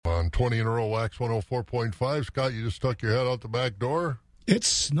20 in a row, Wax 104.5. Scott, you just stuck your head out the back door? It's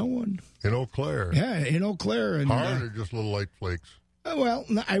snowing. In Eau Claire? Yeah, in Eau Claire. And, hard or just little light flakes? Well,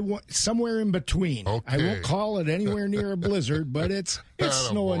 somewhere in between. Okay. I won't call it anywhere near a blizzard, but it's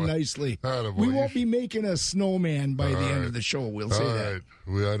snowing nicely. We won't be making a snowman by the end of the show. We'll say that.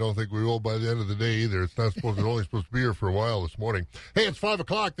 I don't think we will by the end of the day either. It's not supposed. It's only supposed to be here for a while this morning. Hey, it's 5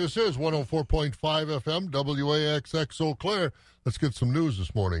 o'clock. This is 104.5 FM WAXX Eau Claire. Let's get some news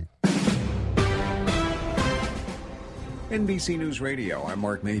this morning. NBC News Radio, I'm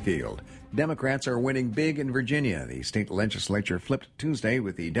Mark Mayfield. Democrats are winning big in Virginia. The state legislature flipped Tuesday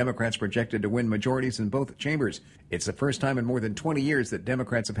with the Democrats projected to win majorities in both chambers. It's the first time in more than 20 years that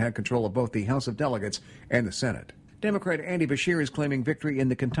Democrats have had control of both the House of Delegates and the Senate. Democrat Andy Beshear is claiming victory in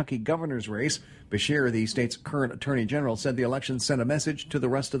the Kentucky governor's race. Beshear, the state's current attorney general, said the election sent a message to the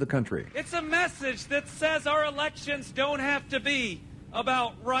rest of the country. It's a message that says our elections don't have to be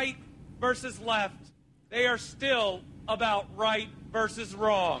about right versus left. They are still about right versus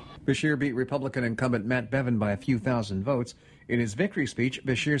wrong. Beshear beat Republican incumbent Matt Bevin by a few thousand votes. In his victory speech,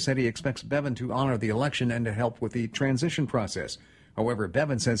 Beshear said he expects Bevin to honor the election and to help with the transition process. However,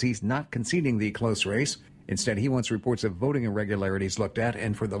 Bevin says he's not conceding the close race. Instead, he wants reports of voting irregularities looked at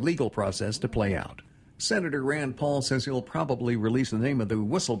and for the legal process to play out. Senator Rand Paul says he'll probably release the name of the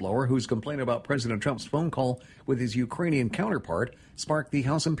whistleblower whose complaint about President Trump's phone call with his Ukrainian counterpart sparked the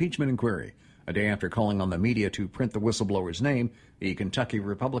House impeachment inquiry. A day after calling on the media to print the whistleblower's name, the Kentucky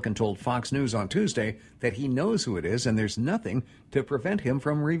Republican told Fox News on Tuesday that he knows who it is and there's nothing to prevent him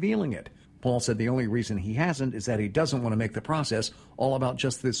from revealing it. Paul said the only reason he hasn't is that he doesn't want to make the process all about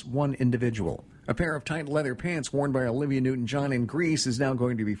just this one individual. A pair of tight leather pants worn by Olivia Newton-John in Greece is now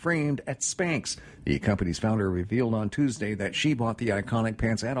going to be framed at Spanx. The company's founder revealed on Tuesday that she bought the iconic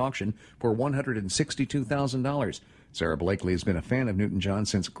pants at auction for $162,000. Sarah Blakely has been a fan of Newton-John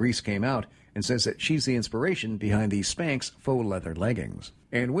since Grease came out and says that she's the inspiration behind the Spanx faux leather leggings.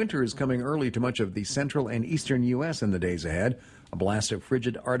 And winter is coming early to much of the central and eastern U.S. in the days ahead. A blast of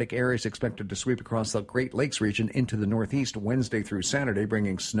frigid Arctic air is expected to sweep across the Great Lakes region into the Northeast Wednesday through Saturday,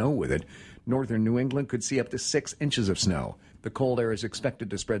 bringing snow with it. Northern New England could see up to 6 inches of snow. The cold air is expected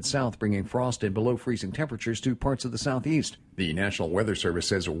to spread south, bringing frost and below freezing temperatures to parts of the southeast. The National Weather Service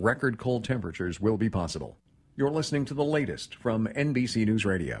says record cold temperatures will be possible. You're listening to the latest from NBC News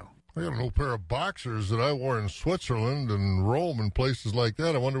Radio. I got an old pair of boxers that I wore in Switzerland and Rome and places like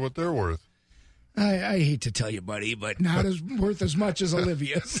that. I wonder what they're worth. I hate to tell you, buddy, but not as worth as much as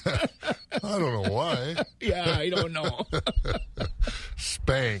Olivia's. I don't know why. Yeah, I don't know.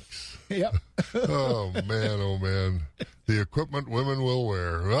 Spanx. Yep. Oh, man. The equipment women will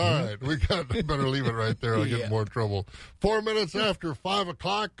wear. All right. Better leave it right there. I'll get in more trouble. 4 minutes after 5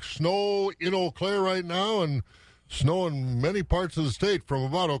 o'clock, snow in Eau Claire right now, and snow in many parts of the state from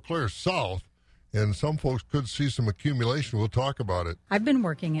about Eau Claire south. And some folks could see some accumulation. We'll talk about it. I've been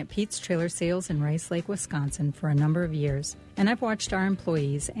working at Pete's Trailer Sales in Rice Lake, Wisconsin for a number of years, and I've watched our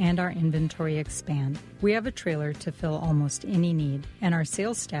employees and our inventory expand. We have a trailer to fill almost any need, and our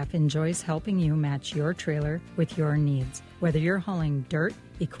sales staff enjoys helping you match your trailer with your needs. Whether you're hauling dirt,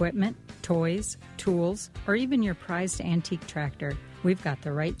 equipment, toys, tools, or even your prized antique tractor, we've got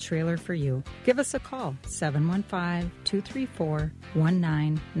the right trailer for you. Give us a call,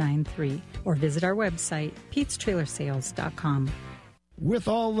 715-234-1993, or visit our website, petestrailersales.com. With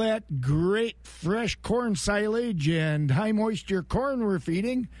all that great fresh corn silage and high moisture corn we're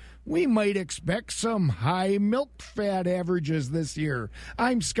feeding, we might expect some high milk fat averages this year.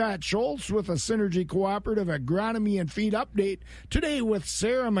 I'm Scott Schultz with a Synergy Cooperative Agronomy and Feed Update. Today with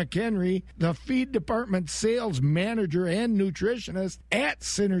Sarah McHenry, the Feed Department Sales Manager and Nutritionist at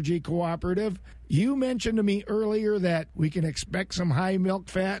Synergy Cooperative. You mentioned to me earlier that we can expect some high milk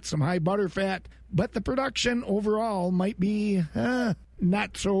fat, some high butter fat, but the production overall might be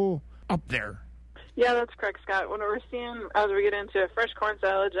not so up there. Yeah, that's correct, Scott. What we're seeing as we get into fresh corn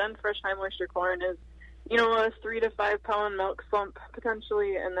silage and fresh high moisture corn is, a 3 to 5 pound milk slump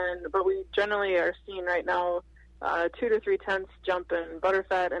potentially, but we generally are seeing right now 2 to 3 tenths jump in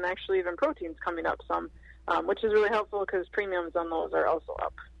butterfat and actually even proteins coming up some, which is really helpful because premiums on those are also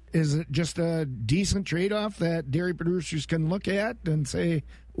up. Is it just a decent trade-off that dairy producers can look at and say,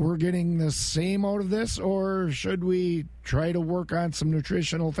 we're getting the same out of this, or should we try to work on some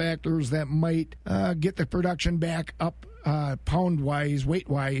nutritional factors that might get the production back up pound-wise,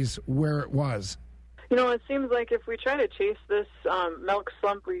 weight-wise, where it was? It seems like if we try to chase this milk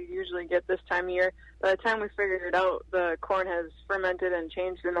slump we usually get this time of year, by the time we figure it out, the corn has fermented and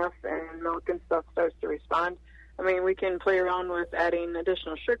changed enough and milk and stuff starts to respond. I mean, we can play around with adding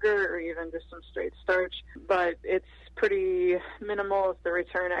additional sugar or even just some straight starch, but it's pretty minimal if the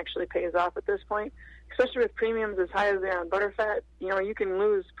return actually pays off at this point. Especially with premiums as high as they are on butterfat, you know, you can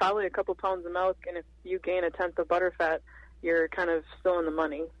lose probably a couple pounds of milk, and if you gain a tenth of butterfat, you're kind of still in the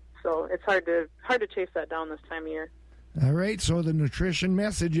money. So it's hard to chase that down this time of year. All right, so the nutrition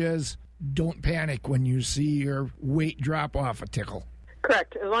message is don't panic when you see your weight drop off a tickle.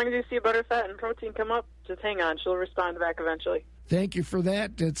 Correct. As long as you see butterfat and protein come up, just hang on. She'll respond back eventually. Thank you for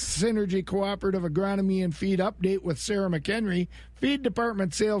that. It's Synergy Cooperative Agronomy and Feed Update with Sarah McHenry, Feed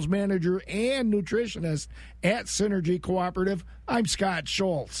Department Sales Manager and Nutritionist at Synergy Cooperative. I'm Scott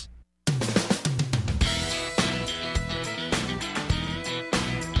Schultz.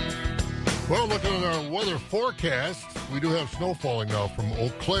 Well, looking at our weather forecast, we do have snow falling now from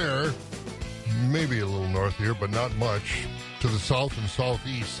Eau Claire, maybe a little north here, but not much, to the south and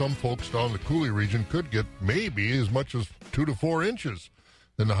southeast. Some folks down the Coulee region could get maybe as much as 2 to 4 inches.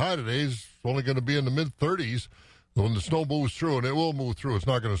 Then the high today is only going to be in the mid-30s. When the snow moves through, and it will move through, it's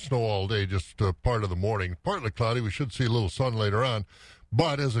not going to snow all day, just part of the morning. Partly cloudy. We should see a little sun later on.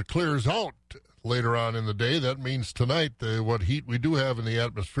 But as it clears out later on in the day, that means tonight what heat we do have in the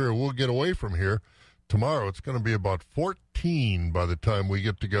atmosphere will get away from here. Tomorrow it's going to be about 14 by the time we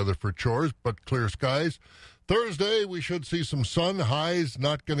get together for chores, but clear skies. Thursday we should see some sun. Highs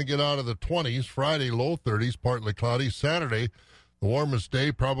not going to get out of the 20s. Friday low 30s, partly cloudy. Saturday the warmest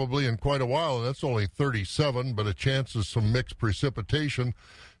day probably in quite a while, and that's only 37, but a chance of some mixed precipitation.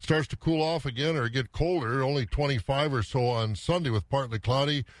 Starts to cool off again or get colder, only 25 or so on Sunday with partly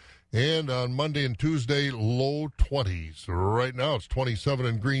cloudy. And on Monday and Tuesday, low 20s. Right now it's 27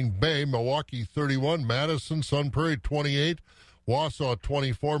 in Green Bay, Milwaukee 31, Madison, Sun Prairie 28, Wausau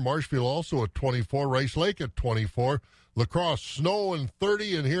 24, Marshfield also at 24, Rice Lake at 24, La Crosse snow and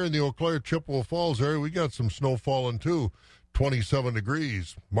 30, and here in the Eau Claire, Chippewa Falls area, we got some snow falling too, 27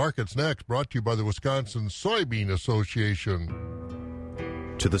 degrees. Markets next, brought to you by the Wisconsin Soybean Association.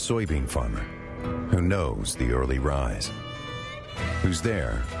 To the soybean farmer who knows the early rise, who's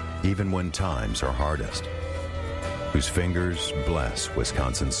there even when times are hardest, whose fingers bless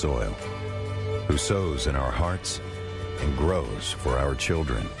Wisconsin soil, who sows in our hearts and grows for our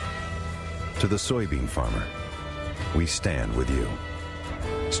children. To the soybean farmer, we stand with you.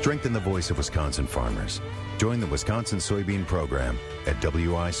 Strengthen the voice of Wisconsin farmers. Join the Wisconsin Soybean Program at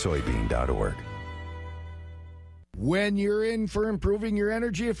wisoybean.org. When you're in for improving your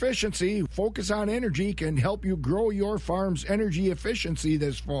energy efficiency, Focus on Energy can help you grow your farm's energy efficiency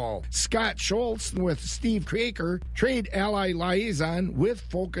this fall. Scott Schultz with Steve Kraker, Trade Ally Liaison with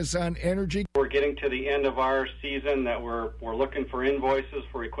Focus on Energy. We're getting to the end of our season that we're looking for invoices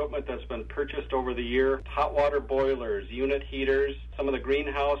for equipment that's been purchased over the year. Hot water boilers, unit heaters, some of the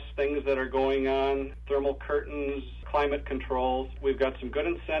greenhouse things that are going on, thermal curtains, climate controls. We've got some good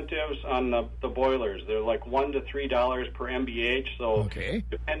incentives on the boilers. They're like $1 to $3 per MBH. So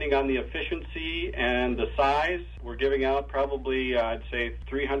depending on the efficiency and the size, we're giving out probably, I'd say,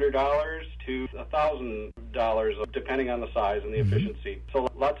 $300 to $1,000, depending on the size and the efficiency. So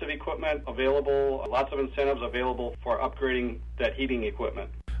lots of equipment available, lots of incentives available for upgrading that heating equipment.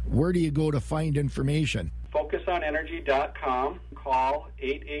 Where do you go to find information? FocusOnEnergy.com. Call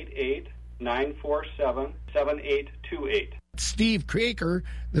 888-947-7828. Steve Kraker,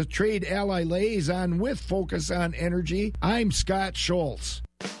 the Trade Ally Liaison with Focus on Energy. I'm Scott Schultz.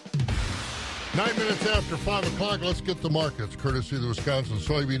 9 minutes after 5 o'clock, let's get the markets, courtesy of the Wisconsin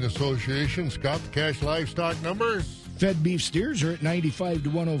Soybean Association. Scott, the cash livestock numbers. Fed beef steers are at 95 to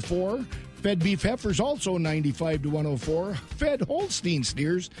 104. Fed beef heifers also 95 to 104. Fed Holstein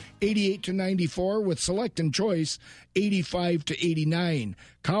steers 88 to 94, with Select and Choice 85 to 89.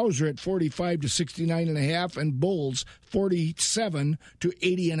 Cows are at 45 to 69.5, and bulls 47 to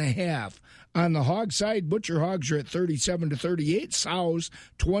 80.5. On the hog side, butcher hogs are at 37 to 38, sows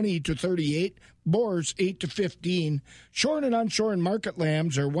 20 to 38, boars 8 to 15. Shorn and unshorn market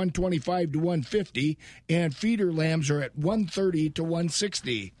lambs are 125 to 150, and feeder lambs are at 130 to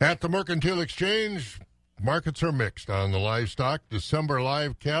 160. At the Mercantile Exchange, markets are mixed on the livestock. December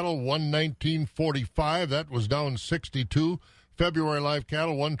live cattle 119.45, that was down 62. February live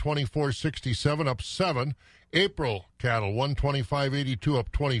cattle 124.67, up 7. April cattle 125.82,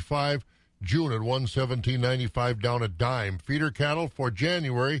 up 25. June at 117.95, down a dime. Feeder cattle for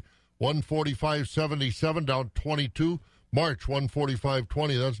January 145.77, down 22. March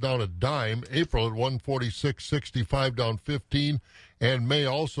 145.20, that's down a dime. April at 146.65, down 15, and May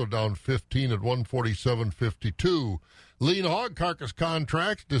also down 15 at 147.52. Lean hog carcass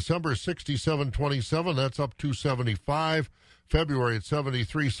contracts December 67.27, that's up 275. February at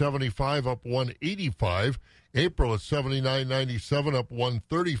 73.75, up 185. April at 79.97, up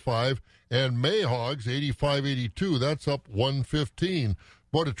 135. And May hogs, 85.82. That's up 115.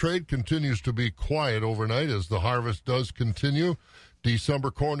 Board of Trade continues to be quiet overnight as the harvest does continue. December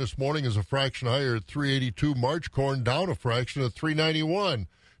corn this morning is a fraction higher at 3.82. March corn down a fraction at 3.91.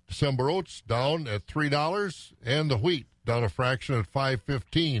 December oats down at $3, and the wheat down a fraction at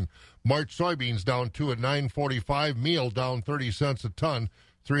 5.15. March soybeans down 2 at 9.45. Meal down 30 cents a ton,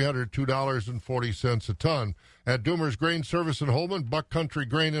 $302.40 a ton. At Doomer's Grain Service in Holman, Buck Country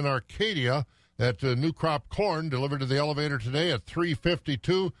Grain in Arcadia, at new crop corn delivered to the elevator today at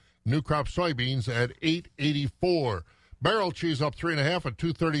 $3.52. New crop soybeans at $8.84. Barrel cheese up 3.5 at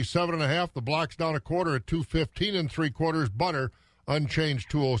 $2.37.5. The block's down a quarter at $2.15 3/4. Butter unchanged,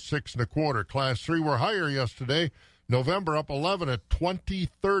 $2.06 1/4. Class 3 were higher yesterday. November up 11 at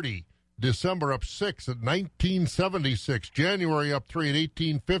 $20.30. December up 6 at $19.76. January up 3 at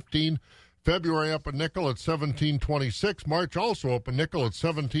 $18.15. February up a nickel at $17.26. March also up a nickel at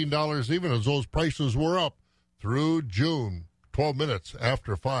 $17 even, as those prices were up through June. 12 minutes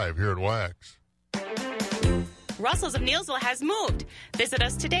after 5 here at Wax. Russell's of Neilsville has moved. Visit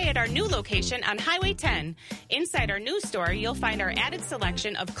us today at our new location on Highway 10. Inside our new store, you'll find our added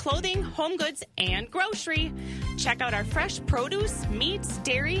selection of clothing, home goods, and grocery. Check out our fresh produce, meats,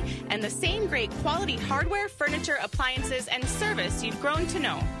 dairy, and the same great quality hardware, furniture, appliances, and service you've grown to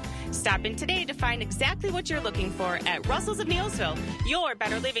know. Stop in today to find exactly what you're looking for at Russell's of Neilsville, your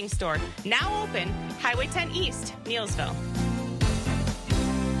better living store. Now open, Highway 10 East, Neilsville.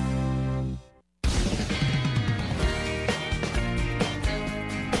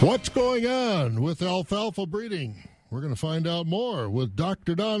 What's going on with alfalfa breeding? We're going to find out more with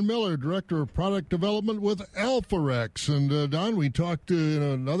Dr. Don Miller, Director of Product Development with Alforex. And, Don, we talked in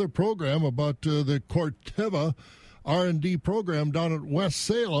another program about the Corteva R&D program down at West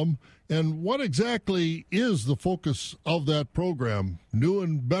Salem. And what exactly is the focus of that program? New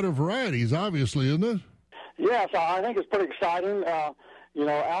and better varieties, obviously, isn't it? Yes, I think it's pretty exciting.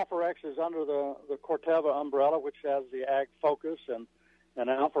 Alforex is under the Corteva umbrella, which has the ag focus, and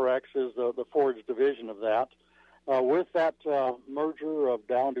Alforex is the forage division of that. With that merger of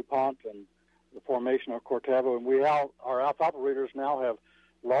Dow and DuPont and the formation of Corteva, and our alfalfa breeders now have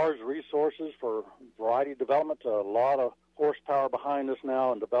large resources for variety development, a lot of horsepower behind us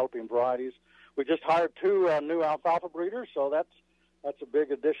now in developing varieties. We just hired 2 new alfalfa breeders, so that's a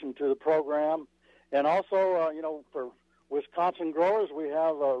big addition to the program. And also, for Wisconsin growers, we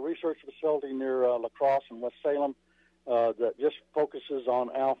have a research facility near La Crosse and West Salem that just focuses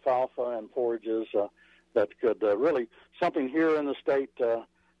on alfalfa and forages that could really something here in the state to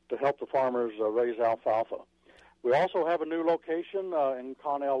help the farmers raise alfalfa. We also have a new location in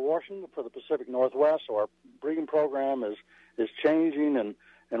Connell, Washington for the Pacific Northwest, so our breeding program is changing,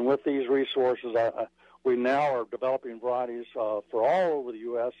 and with these resources, we now are developing varieties for all over the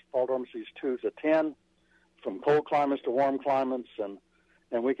U.S., fall dormancies 2 to 10, from cold climates to warm climates,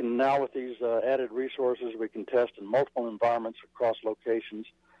 and we can now, with these added resources, we can test in multiple environments across locations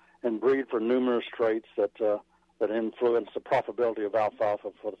and breed for numerous traits that influence the profitability of alfalfa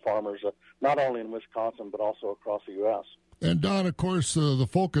for the farmers, not only in Wisconsin but also across the U.S. And, Don, of course, the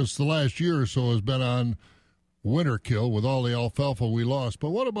focus the last year or so has been on winter kill with all the alfalfa we lost. But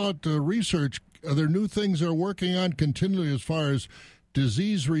what about research? Are there new things they're working on continually as far as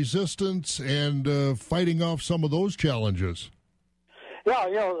disease resistance and fighting off some of those challenges?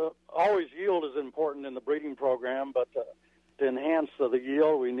 Yeah, always yield is important in the breeding program, but to enhance the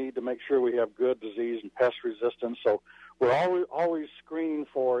yield, we need to make sure we have good disease and pest resistance. So we're always screening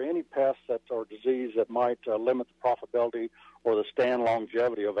for any pests or disease that might limit the profitability or the stand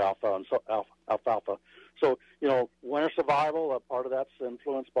longevity of alfalfa. So, winter survival, part of that's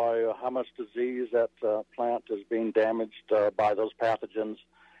influenced by how much disease that plant is being damaged by those pathogens.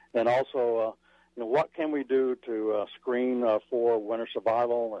 And also, what can we do to screen for winter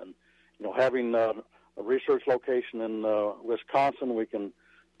survival? And, having a research location in Wisconsin, we can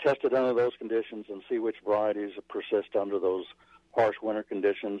test it under those conditions and see which varieties persist under those harsh winter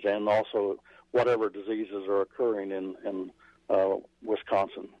conditions, and also whatever diseases are occurring in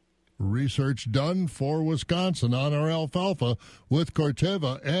Wisconsin. Research done for Wisconsin on our alfalfa with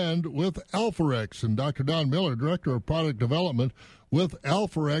Corteva and with Alforex. And Dr. Don Miller, Director of Product Development with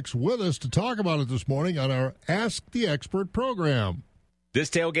Alforex, with us to talk about it this morning on our Ask the Expert program.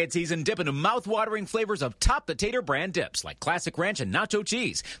 This tailgate season, dip into mouth-watering flavors of Top the Tater brand dips, like Classic Ranch and Nacho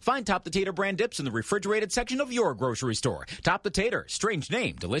Cheese. Find Top the Tater brand dips in the refrigerated section of your grocery store. Top the Tater, strange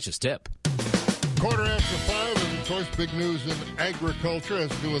name, delicious dip. 5:15, and of course, big news in agriculture has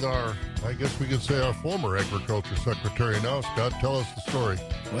to do with our I guess we could say our former Agriculture Secretary now. Scott, tell us the story.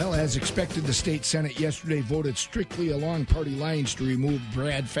 Well, as expected, the state Senate yesterday voted strictly along party lines to remove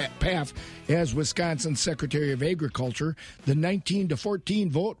Brad Pfaff as Wisconsin's Secretary of Agriculture. The 19-14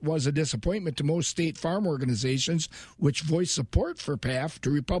 vote was a disappointment to most state farm organizations, which voiced support for Pfaff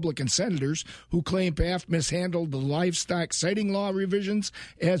to Republican senators who claim Pfaff mishandled the livestock sighting law revisions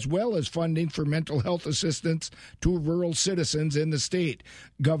as well as funding for mental health assistance to rural citizens in the state.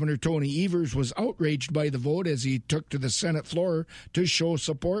 Governor Tony Evers was outraged by the vote as he took to the Senate floor to show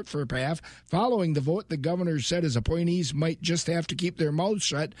support for Pfaff. Following the vote, the governor said his appointees might just have to keep their mouths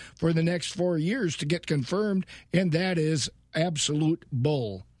shut for the next 4 years to get confirmed, and that is absolute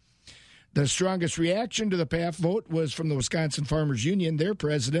bull. The strongest reaction to the Pfaff vote was from the Wisconsin Farmers Union. Their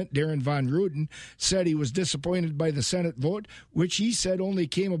president, Darren Von Ruden, said he was disappointed by the Senate vote, which he said only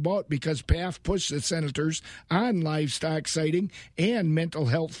came about because Pfaff pushed the senators on livestock sighting and mental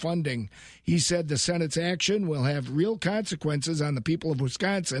health funding. He said the Senate's action will have real consequences on the people of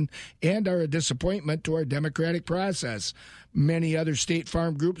Wisconsin and are a disappointment to our democratic process. Many other state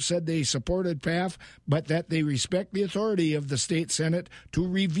farm groups said they supported Pfaff, but that they respect the authority of the state Senate to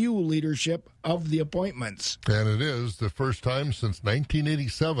review leadership of the appointments. And it is the first time since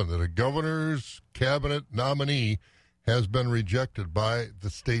 1987 that a governor's cabinet nominee has been rejected by the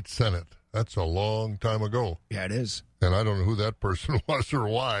state Senate. That's a long time ago. Yeah, it is. And I don't know who that person was or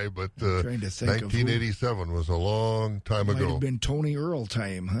why, but 1987 was a long time ago. Might have been Tony Earl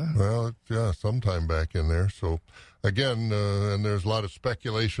time, huh? Well, yeah, sometime back in there. So, again, and there's a lot of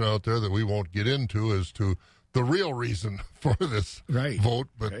speculation out there that we won't get into as to the real reason for this vote.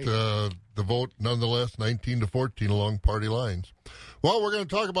 But the vote, nonetheless, 19-14 along party lines. Well, we're going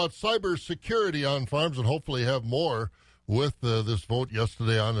to talk about cybersecurity on farms and hopefully have more with this vote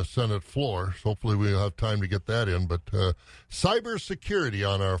yesterday on the Senate floor. So hopefully we'll have time to get that in. But cybersecurity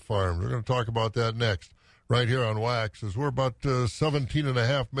on our farms, we're going to talk about that next right here on Wax, as we're about 17 and a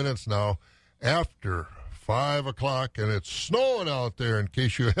half minutes now after 5 o'clock, and it's snowing out there in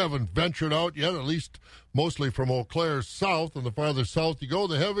case you haven't ventured out yet, at least mostly from Eau Claire south. And the farther south you go,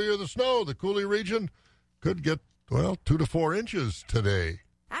 the heavier the snow. The Coulee region could get, 2 to 4 inches today.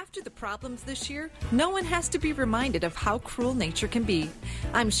 After the problems this year, no one has to be reminded of how cruel nature can be.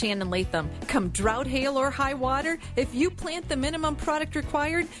 I'm Shannon Latham. Come drought, hail, or high water, if you plant the minimum product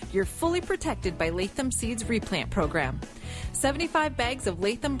required, you're fully protected by Latham Seeds Replant Program. 75 bags of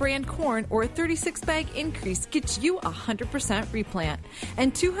Latham brand corn or a 36-bag increase gets you 100% replant.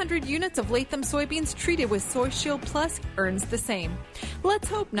 And 200 units of Latham soybeans treated with Soy Shield Plus earns the same. Let's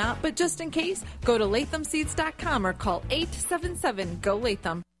hope not, but just in case, go to lathamseeds.com or call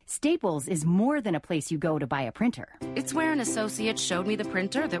 877-GO-LATHAM. Staples is more than a place you go to buy a printer. It's where an associate showed me the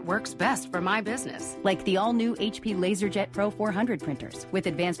printer that works best for my business. Like the all-new HP LaserJet Pro 400 printers with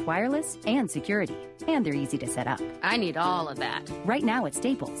advanced wireless and security. And they're easy to set up. I need all of that. Right now at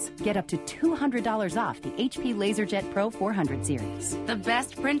Staples, get up to $200 off the HP LaserJet Pro 400 series. The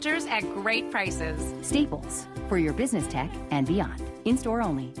best printers at great prices. Staples, for your business tech and beyond. In-store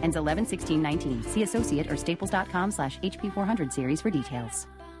only. Ends 11/16/19. See associate or staples.com/HP400 series for details.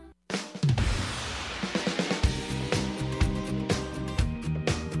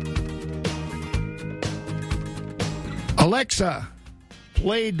 Alexa,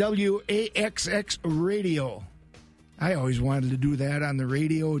 play WAXX radio. I always wanted to do that on the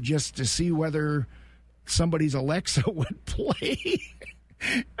radio just to see whether somebody's Alexa would play.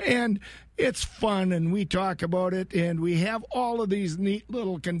 And it's fun, and we talk about it, and we have all of these neat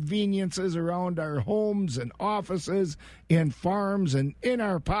little conveniences around our homes and offices and farms and in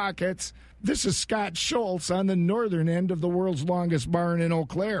our pockets. This is Scott Schultz on the northern end of the world's longest barn in Eau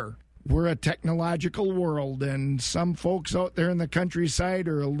Claire. We're a technological world, and some folks out there in the countryside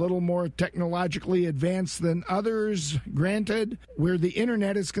are a little more technologically advanced than others, granted, where the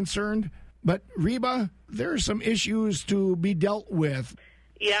internet is concerned. But, Reba, there are some issues to be dealt with.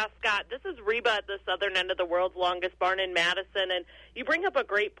 Yeah, Scott, this is Reba at the southern end of the world's longest barn in Madison, and you bring up a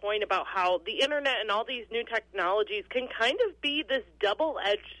great point about how the internet and all these new technologies can kind of be this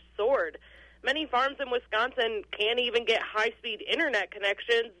double-edged sword. Many farms in Wisconsin can't even get high-speed internet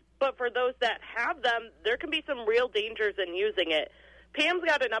connections, but for those that have them, there can be some real dangers in using it. Pam's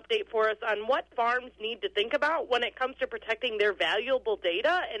got an update for us on what farms need to think about when it comes to protecting their valuable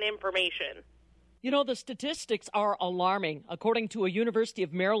data and information. You know, the statistics are alarming. According to a University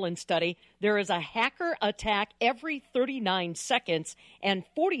of Maryland study, there is a hacker attack every 39 seconds, and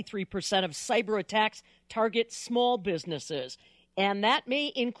 43% of cyber attacks target small businesses. And that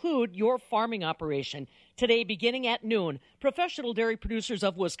may include your farming operation. Today, beginning at noon, Professional Dairy Producers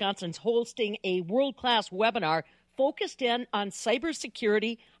of Wisconsin's hosting a world-class webinar focused in on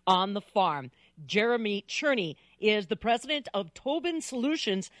cybersecurity on the farm. Jeremy Cherney is the president of Tobin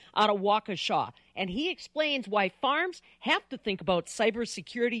Solutions out of Waukesha, and he explains why farms have to think about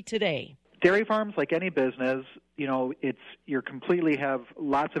cybersecurity today. Dairy farms, like any business, you completely have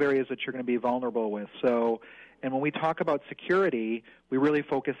lots of areas that you're going to be vulnerable with. So, and when we talk about security, we really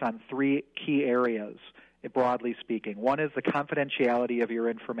focus on three key areas, broadly speaking. One is the confidentiality of your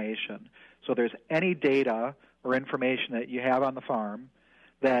information. So there's any data or information that you have on the farm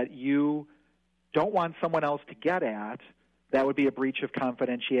that you don't want someone else to get at, that would be a breach of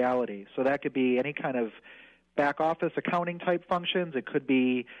confidentiality. So that could be any kind of back office accounting type functions. It could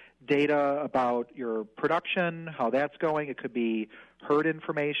be data about your production, how that's going. It could be herd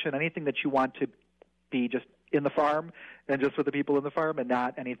information, anything that you want to be just in the farm and just with the people in the farm and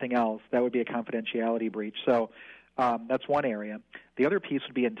not anything else. That would be a confidentiality breach. So that's one area. The other piece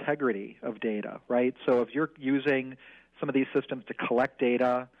would be integrity of data, right? So if you're using some of these systems to collect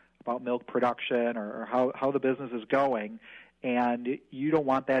data about milk production or how the business is going, and you don't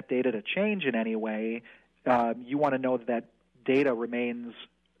want that data to change in any way, you want to know that data remains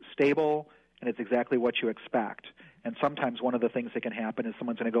stable and it's exactly what you expect. And sometimes one of the things that can happen is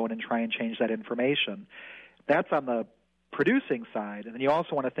someone's going to go in and try and change that information. That's on the producing side. And then you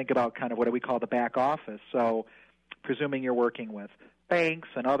also want to think about kind of what we call the back office. So presuming you're working with banks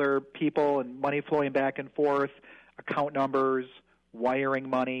and other people and money flowing back and forth, account numbers, wiring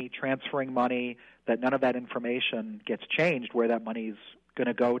money, transferring money, that none of that information gets changed where that money's going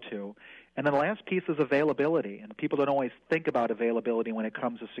to go to. And then the last piece is availability. And people don't always think about availability when it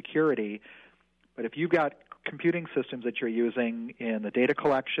comes to security. But if you've got computing systems that you're using in the data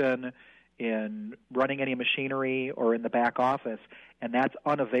collection, in running any machinery, or in the back office, and that's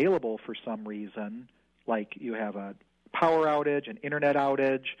unavailable for some reason, like you have a power outage, an internet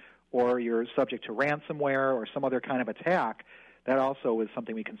outage, or you're subject to ransomware or some other kind of attack, that also is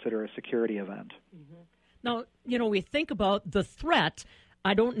something we consider a security event. Mm-hmm. Now, we think about the threat.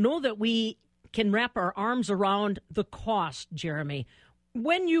 I don't know that we can wrap our arms around the cost, Jeremy.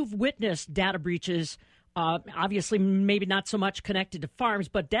 When you've witnessed data breaches, obviously maybe not so much connected to farms,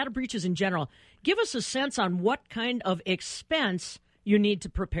 but data breaches in general, give us a sense on what kind of expense you need to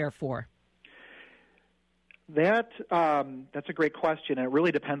prepare for. That's a great question, and it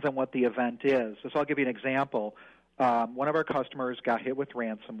really depends on what the event is. So I'll give you an example. One of our customers got hit with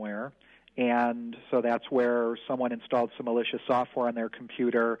ransomware, and so that's where someone installed some malicious software on their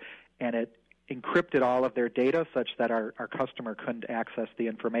computer, and it encrypted all of their data such that our customer couldn't access the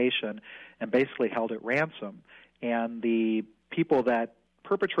information and basically held it ransom. And the people that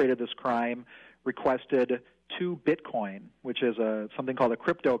perpetrated this crime requested 2 Bitcoin, which is something called a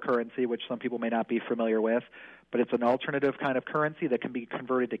cryptocurrency, which some people may not be familiar with, but it's an alternative kind of currency that can be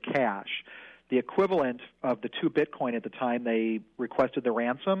converted to cash. The equivalent of the 2 Bitcoin at the time they requested the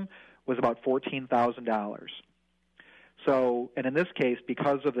ransom was about $14,000. So, and in this case,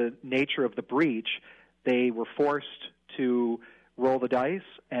 because of the nature of the breach, they were forced to roll the dice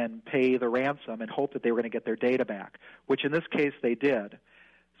and pay the ransom and hope that they were going to get their data back, which in this case they did.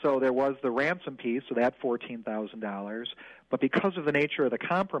 So there was the ransom piece, so that $14,000. But because of the nature of the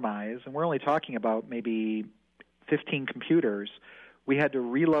compromise, and we're only talking about maybe 15 computers, we had to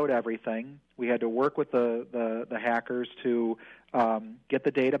reload everything. We had to work with the hackers to get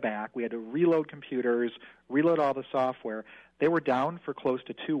the data back. We had to reload computers, reload all the software. They were down for close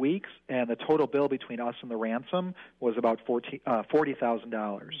to 2 weeks, and the total bill between us and the ransom was about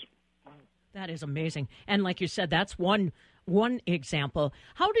 $40,000. That is amazing. And like you said, that's one example.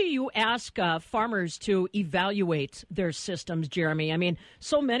 How do you ask farmers to evaluate their systems, Jeremy? I mean,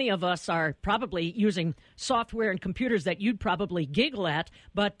 so many of us are probably using software and computers that you'd probably giggle at,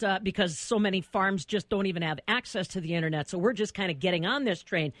 but because so many farms just don't even have access to the internet, so we're just kind of getting on this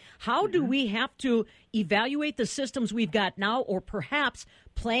train. How do we have to evaluate the systems we've got now, or perhaps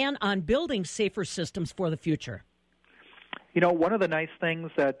plan on building safer systems for the future? One of the nice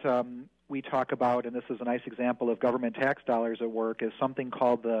things that we talk about, and this is a nice example of government tax dollars at work, is something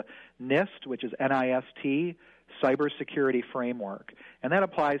called the NIST, which is NIST, Cybersecurity Framework. And that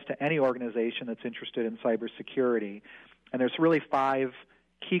applies to any organization that's interested in cybersecurity. And there's really 5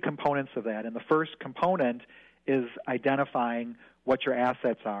 key components of that. And the first component is identifying what your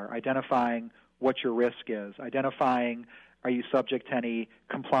assets are, identifying what your risk is, identifying are you subject to any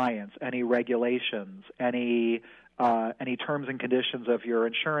compliance, any regulations, any terms and conditions of your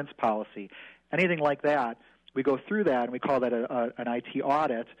insurance policy, anything like that. We go through that, and we call that an IT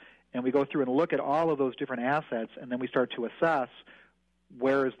audit, and we go through and look at all of those different assets, and then we start to assess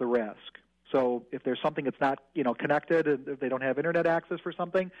where is the risk. So if there's something that's not connected, and if they don't have internet access for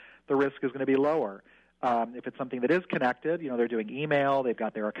something, the risk is going to be lower. If it's something that is connected, they're doing email, they've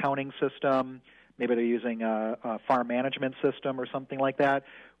got their accounting system, maybe they're using a farm management system or something like that.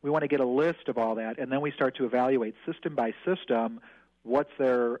 We want to get a list of all that, and then we start to evaluate system by system what's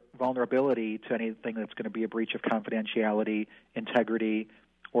their vulnerability to anything that's going to be a breach of confidentiality, integrity,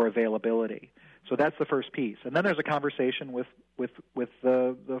 or availability. So that's the first piece. And then there's a conversation with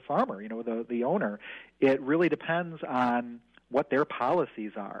the farmer, the owner. It really depends on what their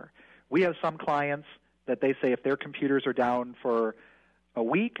policies are. We have some clients that they say if their computers are down for a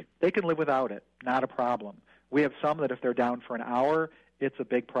week, they can live without it, not a problem. We have some that if they're down for an hour, it's a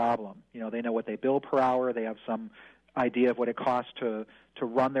big problem. They know what they bill per hour. They have some idea of what it costs to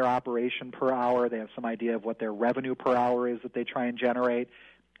run their operation per hour. They have some idea of what their revenue per hour is that they try and generate.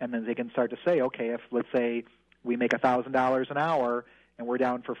 And then they can start to say, okay, if let's say we make $1,000 an hour and we're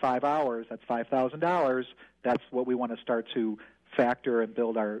down for 5 hours, that's $5,000. That's what we want to start to factor and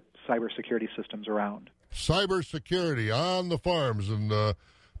build our cybersecurity systems around. Cybersecurity on the farms, and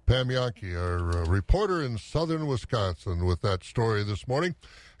Pam Jahnke, our reporter in southern Wisconsin, with that story this morning.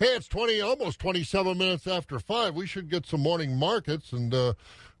 Hey, it's almost 27 minutes after 5. We should get some morning markets, and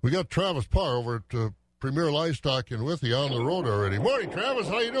we got Travis Parr over at Premier Livestock in Withee on the road already. Morning, Travis.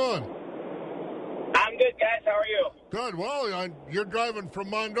 How you doing? I'm good, guys. How are you? Good. Well, you're driving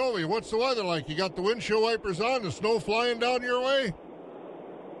from Mondovi. What's the weather like? You got the windshield wipers on, the snow flying down your way?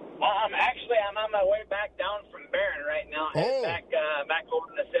 Actually, I'm on my way back down from Barron right now. Back over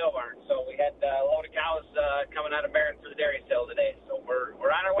to the sale barn. So we had a load of cows coming out of Barron for the dairy sale today. So we're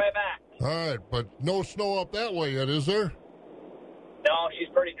on our way back. All right, but no snow up that way yet, is there? No, she's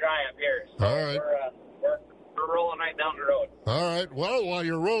pretty dry up here. So all right. We're rolling right down the road. All right. Well, while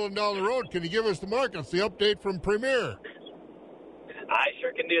you're rolling down the road, can you give us the markets, the update from Premier? I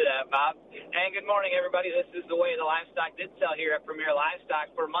sure can do that, Bob. And good morning, everybody. This is the way the livestock did sell here at Premier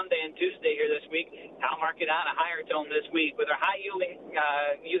Livestock for Monday and Tuesday here this week. Cow market on a higher tone this week with our high-yielding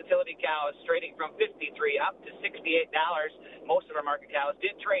utility cows trading from $53 up to $68. Most of our market cows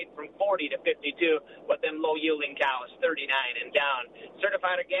did trade from $40 to $52, with them low-yielding cows $39 and down.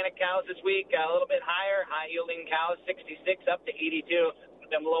 Certified organic cows this week a little bit higher. High-yielding cows $66 up to $82.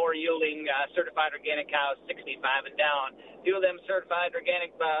 Them lower yielding certified organic cows 65 and down. Two of them certified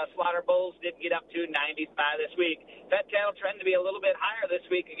organic slaughter bulls did get up to 95 this week. Fed cattle trend to be a little bit higher this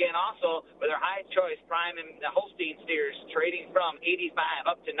week again also, with our high choice prime and Holstein steers trading from 85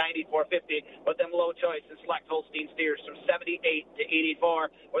 up to 94.50, with them low choice and select Holstein steers from 78 to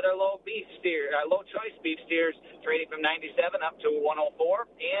 84, with our low choice beef steers trading from 97 up to 104,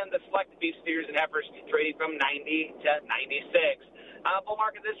 and the select beef steers and heifers trading from 90 to 96. Bull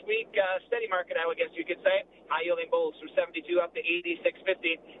market this week, steady market, I would guess you could say. High-yielding bulls from 72 up to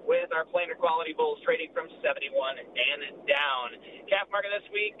 86.50, with our plainer quality bulls trading from 71 and down. Calf market this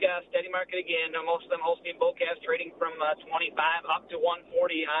week, steady market again. Most of them Holstein bull calves trading from 25 up to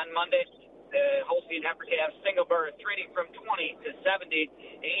 140 on Monday. Holstein heifer calves single birth trading from 20 to 70,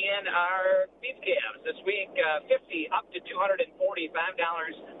 and our beef calves this week 50 up to $245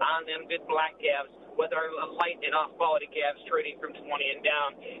 on them good black calves, with our light and off-quality calves trading from 20 and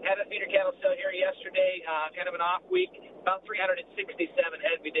down. Had a feeder cattle sale here yesterday, kind of an off week. About 367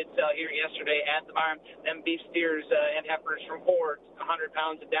 head we did sell here yesterday at the barn. Them beef steers and heifers from 4 to 100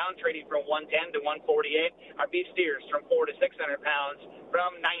 pounds and down, trading from 110 to 148. Our beef steers from 4 to 600 pounds,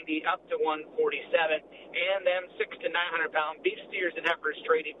 from 90 up to 147. And them 6 to 900 pound beef steers and heifers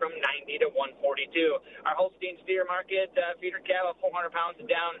trading from 90 to 142. Our Holstein steer market, feeder cattle 400 pounds and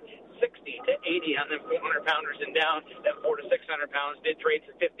down, 60 to 80 on them 400 pounders and down. Them 4 to 600 pounds did trade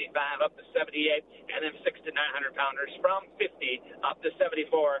from 55 up to 78, and them 6 to 900 pounders from 50 up to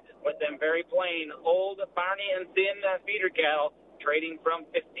 74, with them very plain old Barney and thin feeder cattle trading from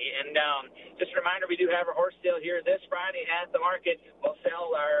 50 and down. Just a reminder, we do have our horse sale here this Friday at the market. We'll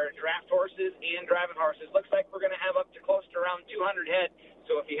sell our draft horses and driving horses. Looks like we're going to have up to close to around 200 head.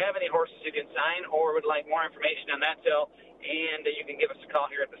 So if you have any horses you can sign or would like more information on that sale, and you can give us a call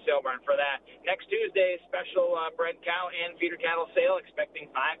here at the sale barn for that. Next Tuesday, special bred cow and feeder cattle sale, expecting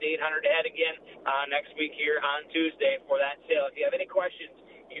 500 to 800 head again next week here on Tuesday for that sale. If you have any questions,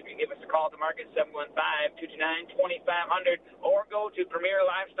 you can give us a call at the market, 715-229-2500, or go to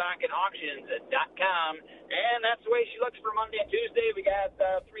PremierLivestockAndAuctions.com. And that's the way she looks for Monday and Tuesday. We got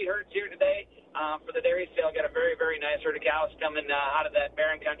 3 herds here today for the dairy sale. Got a very, very nice herd of cows coming out of that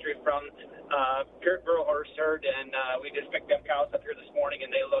Barron country from Kurt Burlhorst herd, and we just picked up cows up here this morning,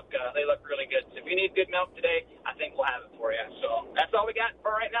 and they look really good. So if you need good milk today, I think we'll have it for you. So that's all we got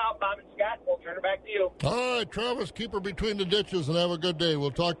for right now. Bob and Scott, we'll turn it back to you. All right, Travis, keep her between the ditches and have a good day.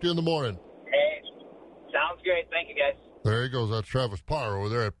 We'll talk to you in the morning. Hey, sounds great. Thank you, guys. There he goes. That's Travis Parr over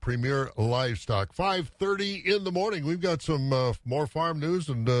there at Premier Livestock. 5:30 in the morning. We've got some more farm news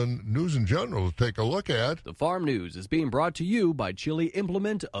and news in general to take a look at. The farm news is being brought to you by Chili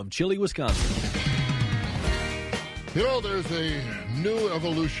Implement of Chili, Wisconsin. You know, there's a new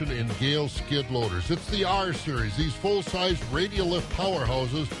evolution in Gale skid loaders. It's the R Series. These full-size radial lift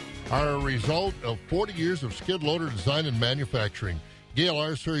powerhouses are a result of 40 years of skid loader design and manufacturing. Gale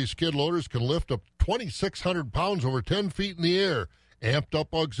R Series skid loaders can lift up 2,600 pounds over 10 feet in the air. Amped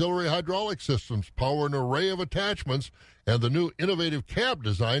up auxiliary hydraulic systems power an array of attachments, and the new innovative cab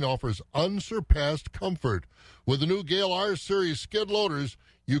design offers unsurpassed comfort. With the new Gale R Series skid loaders,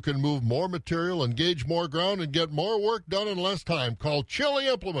 you can move more material, engage more ground, and get more work done in less time. Call Chili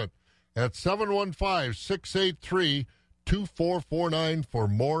Implement at 715-683-2449 for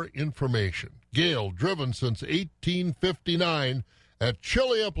more information. Gale, driven since 1859 at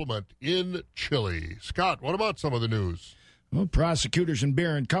Chili Implement in Chile. Scott, what about some of the news? Well, prosecutors in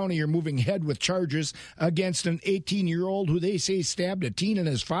Barron County are moving ahead with charges against an 18-year-old who they say stabbed a teen and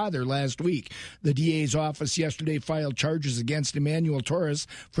his father last week. The DA's office yesterday filed charges against Emmanuel Torres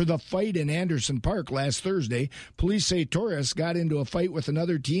for the fight in Anderson Park last Thursday. Police say Torres got into a fight with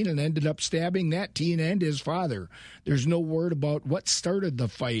another teen and ended up stabbing that teen and his father. There's no word about what started the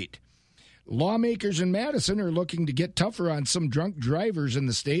fight. Lawmakers in Madison are looking to get tougher on some drunk drivers in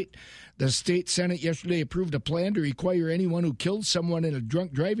the state. The state Senate yesterday approved a plan to require anyone who killed someone in a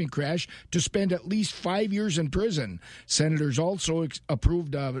drunk driving crash to spend at least 5 years in prison. Senators also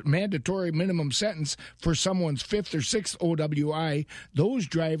approved a mandatory minimum sentence for someone's fifth or sixth OWI. Those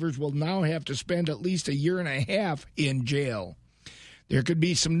drivers will now have to spend at least a year and a half in jail. There could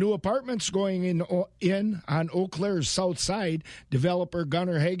be some new apartments going in on Eau Claire's south side. Developer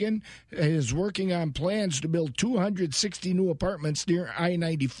Gunnar Hagen is working on plans to build 260 new apartments near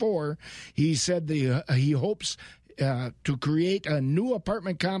I-94. He said he hopes to create a new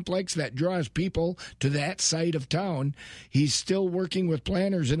apartment complex that draws people to that side of town. He's still working with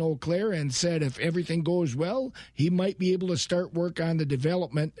planners in Eau Claire and said if everything goes well, he might be able to start work on the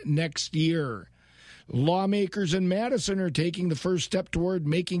development next year. Lawmakers in Madison are taking the first step toward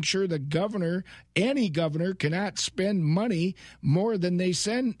making sure any governor, cannot spend money more than they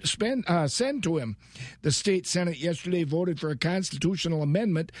send to him. The state Senate yesterday voted for a constitutional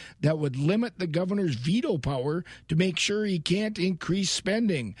amendment that would limit the governor's veto power to make sure he can't increase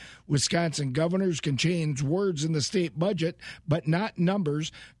spending. Wisconsin governors can change words in the state budget, but not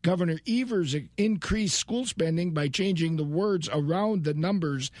numbers. Governor Evers increased school spending by changing the words around the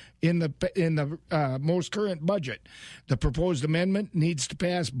numbers in the most current budget. The proposed amendment needs to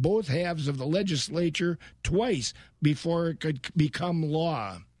pass both halves of the legislature twice before it could become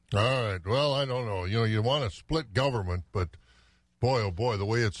law. All right. Well, I don't know. You want to split government, but boy, oh boy, the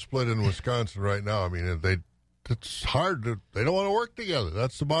way it's split in Wisconsin right now, I mean, it's hard. They don't want to work together.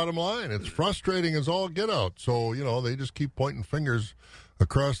 That's the bottom line. It's frustrating as all get out. So, they just keep pointing fingers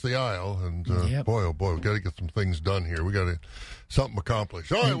across the aisle, and boy, oh boy, we've got to get some things done here. We got to something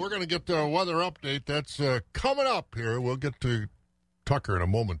accomplished. All right, we're going to get the weather update. That's coming up here. We'll get to Tucker in a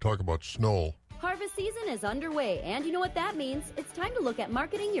moment, talk about snow. Harvest season is underway, and you know what that means. It's time to look at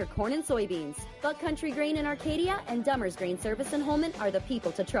marketing your corn and soybeans. Buck Country Grain in Arcadia and Dummers Grain Service in Holmen are the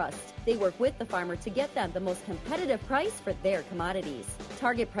people to trust. They work with the farmer to get them the most competitive price for their commodities.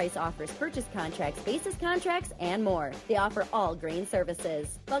 Target Price offers purchase contracts, basis contracts, and more. They offer all grain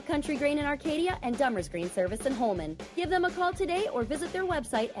services. Buck Country Grain in Arcadia and Dummers Grain Service in Holmen. Give them a call today or visit their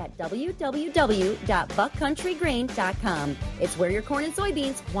website at www.buckcountrygrain.com. It's where your corn and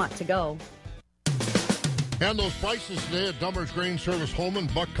soybeans want to go. And those prices today at Dummers Grain Service Holmen,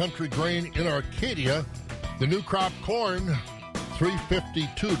 Buck Country Grain in Arcadia. The new crop corn,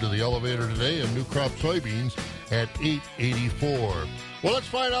 $3.52 to the elevator today, and new crop soybeans at $8.84. Well, let's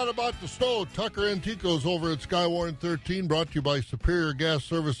find out about the snow. Tucker Antico's over at Skywarn 13, brought to you by Superior Gas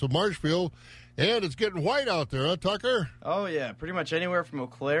Service of Marshfield. And it's getting white out there, huh, Tucker? Oh, yeah. Pretty much anywhere from Eau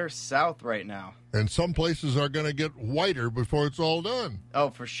Claire south right now. And some places are going to get whiter before it's all done.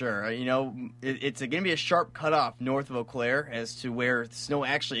 Oh, for sure. It's going to be a sharp cutoff north of Eau Claire as to where snow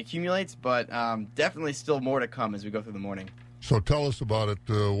actually accumulates, but definitely still more to come as we go through the morning. So tell us about it.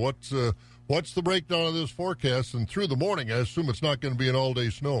 What's the breakdown of this forecast? And through the morning, I assume it's not going to be an all-day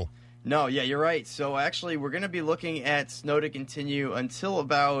snow. No, yeah, you're right. So actually, we're going to be looking at snow to continue until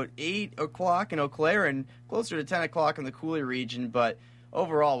about 8 o'clock in Eau Claire and closer to 10 o'clock in the Coulee region. But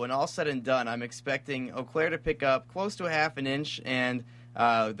overall, when all said and done, I'm expecting Eau Claire to pick up close to a half an inch, and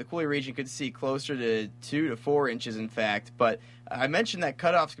the Coulee region could see closer to 2 to 4 inches, in fact. But I mentioned that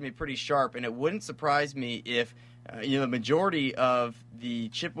cutoff's going to be pretty sharp, and it wouldn't surprise me if the majority of the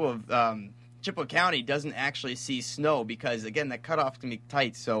Chippewa Chippewa County doesn't actually see snow because, again, that cutoff can be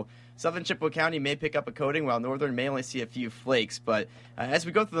tight. So southern Chippewa County may pick up a coating while northern may only see a few flakes. But as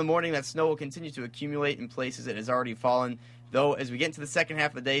we go through the morning, that snow will continue to accumulate in places it has already fallen. Though, as we get into the second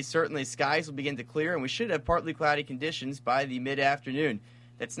half of the day, certainly skies will begin to clear, and we should have partly cloudy conditions by the mid-afternoon.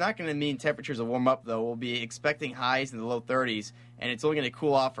 That's not going to mean temperatures will warm up, though. We'll be expecting highs in the low 30s, and it's only going to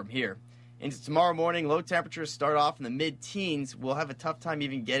cool off from here. Into tomorrow morning, low temperatures start off in the mid-teens. We'll have a tough time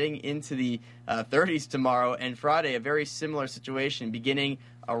even getting into the 30s tomorrow. And Friday, a very similar situation, beginning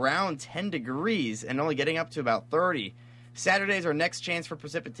around 10 degrees and only getting up to about 30. Saturday is our next chance for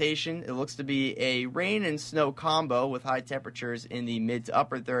precipitation. It looks to be a rain and snow combo with high temperatures in the mid to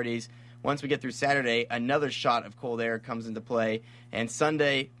upper 30s. Once we get through Saturday, another shot of cold air comes into play. And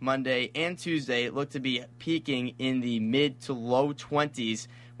Sunday, Monday, and Tuesday look to be peaking in the mid to low 20s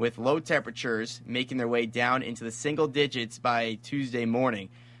with low temperatures making their way down into the single digits by Tuesday morning.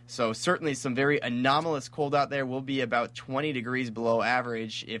 So certainly some very anomalous cold out there. Will be about 20 degrees below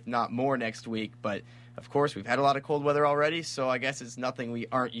average, if not more, next week. But, of course, we've had a lot of cold weather already, so I guess it's nothing we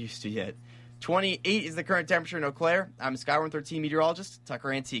aren't used to yet. 28 is the current temperature in Eau Claire. I'm Sky 13 meteorologist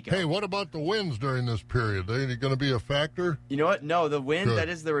Tucker Antico. Hey, what about the winds during this period? Are they going to be a factor? You know what? No, the wind, Good. That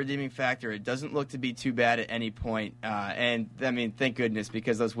is the redeeming factor. It doesn't look to be too bad at any point. And, I mean, thank goodness,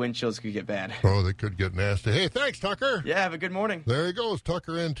 because those wind chills could get bad. Oh, they could get nasty. Hey, thanks, Tucker. Yeah, have a good morning. There he goes,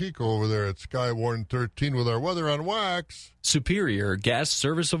 Tucker Antico over there at Skywarn 13 with our weather on wax. Superior Gas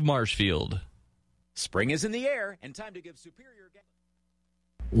Service of Marshfield. Spring is in the air, and time to give Superior gas.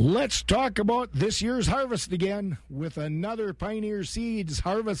 Let's talk about this year's harvest again with another Pioneer Seeds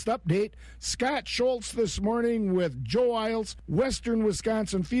harvest update. Scott Schultz this morning with Joe Isles, Western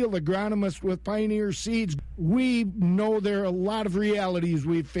Wisconsin field agronomist with Pioneer Seeds. We know there are a lot of realities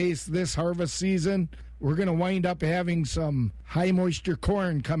we've faced this harvest season. We're going to wind up having some high moisture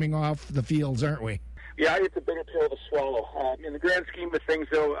corn coming off the fields, aren't we? Yeah, it's a bigger pill to swallow. In the grand scheme of things,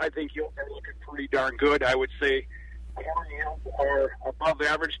 though, I think you're looking pretty darn good. I would say corn yields are above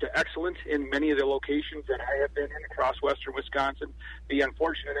average to excellent in many of the locations that I have been in across western Wisconsin. The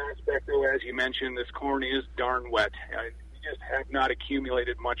unfortunate aspect, though, as you mentioned, this corn is darn wet. We just have not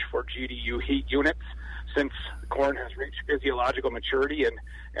accumulated much for GDU heat units since corn has reached physiological maturity, and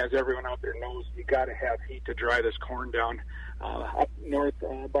as everyone out there knows, you got to have heat to dry this corn down. Up north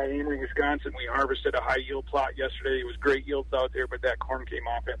by Amory, Wisconsin, we harvested a high-yield plot yesterday. It was great yields out there, but that corn came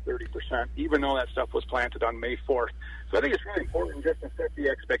off at 30%, even though that stuff was planted on May 4th. So I think it's really important just to set the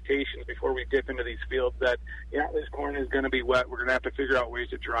expectations before we dip into these fields that, yeah, this corn is going to be wet. We're going to have to figure out ways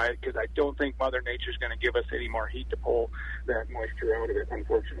to dry it because I don't think Mother Nature's going to give us any more heat to pull that moisture out of it,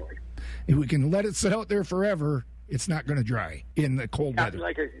 unfortunately. If we can let it sit out there forever, it's not going to dry in the cold weather.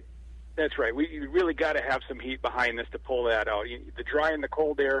 That's right. We really got to have some heat behind this to pull that out. The dry and the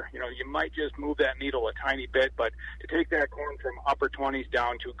cold air, you might just move that needle a tiny bit, but to take that corn from upper 20s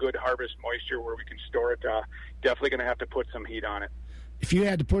down to good harvest moisture where we can store it, definitely going to have to put some heat on it. If you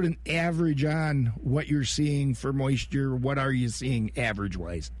had to put an average on what you're seeing for moisture, what are you seeing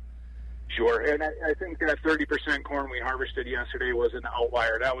average-wise? Sure, and I think that 30% corn we harvested yesterday was an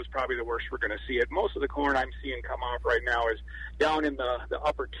outlier. That was probably the worst we're going to see it. Most of the corn I'm seeing come off right now is down in the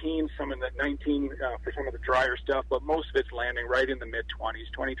upper teens, some in the 19 for some of the drier stuff, but most of it's landing right in the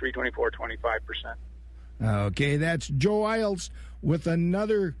mid-20s, 23, 24, 25%. Okay, that's Joe Isles with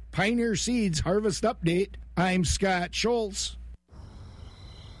another Pioneer Seeds harvest update. I'm Scott Schultz.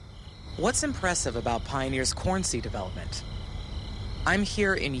 What's impressive about Pioneer's corn seed development? I'm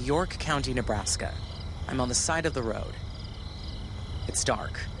here in York County, Nebraska. I'm on the side of the road. It's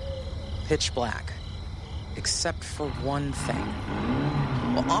dark, pitch black, except for one thing.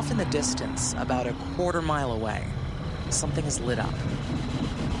 Well, off in the distance, about a quarter mile away, something is lit up.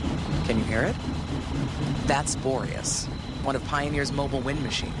 Can you hear it? That's Boreas, one of Pioneer's mobile wind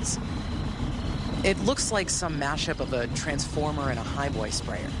machines. It looks like some mashup of a transformer and a highboy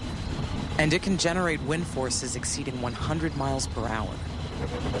sprayer. And it can generate wind forces exceeding 100 miles per hour.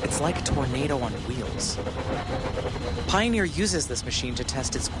 It's like a tornado on wheels. Pioneer uses this machine to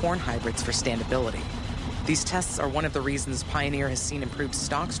test its corn hybrids for standability. These tests are one of the reasons Pioneer has seen improved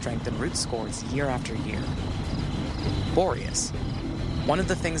stalk strength and root scores year after year. Boreas, one of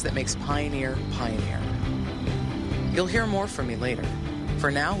the things that makes Pioneer, Pioneer. You'll hear more from me later.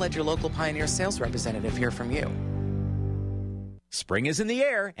 For now, let your local Pioneer sales representative hear from you. Spring is in the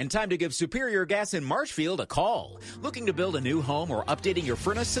air, and time to give Superior Gas in Marshfield a call. Looking to build a new home or updating your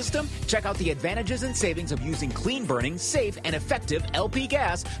furnace system? Check out the advantages and savings of using clean-burning, safe, and effective LP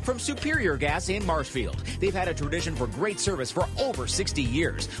gas from Superior Gas in Marshfield. They've had a tradition for great service for over 60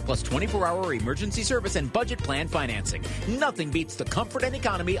 years, plus 24-hour emergency service and budget plan financing. Nothing beats the comfort and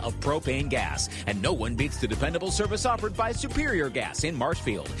economy of propane gas, and no one beats the dependable service offered by Superior Gas in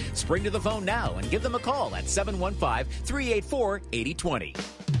Marshfield. Spring to the phone now and give them a call at 715-384-8020.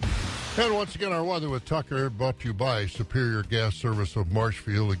 And once again, our weather with Tucker brought to you by Superior Gas Service of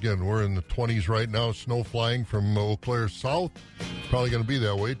Marshfield. Again, we're in the 20s right now, snow flying from Eau Claire south. Probably going to be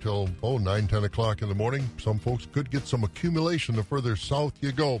that way till 9, 10 o'clock in the morning. Some folks could get some accumulation the further south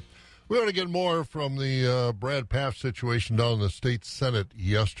you go. We want to get more from the Brad Pfaff situation down in the state Senate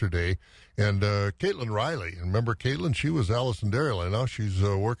yesterday. And Caitlin Riley, remember Caitlin? She was Allison Dairyland. Now she's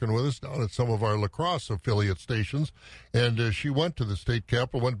working with us down at some of our lacrosse affiliate stations. And she went to the state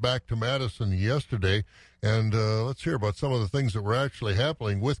capitol, went back to Madison yesterday. And let's hear about some of the things that were actually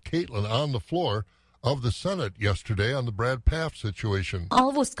happening with Caitlin on the floor of the Senate yesterday on the Brad Pfaff situation. All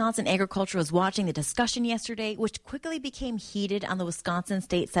of Wisconsin agriculture was watching the discussion yesterday, which quickly became heated on the Wisconsin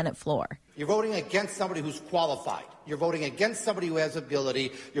State Senate floor. You're voting against somebody who's qualified. You're voting against somebody who has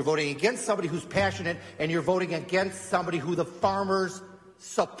ability. You're voting against somebody who's passionate. And you're voting against somebody who the farmers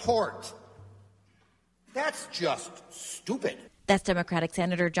support. That's just stupid. That's Democratic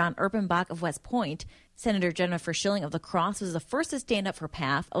Senator John Urbanbach of West Point. Senator Jennifer Schilling of La Crosse was the first to stand up for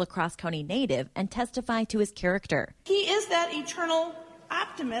Pfaff, a La Crosse County native, and testify to his character. He is that eternal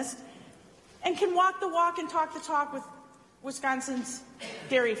optimist and can walk the walk and talk the talk with Wisconsin's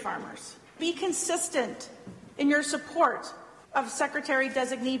dairy farmers. Be consistent in your support of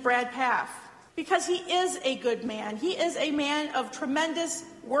Secretary-designee Brad Pfaff because he is a good man. He is a man of tremendous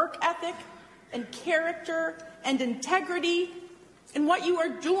work ethic and character and integrity. And what you are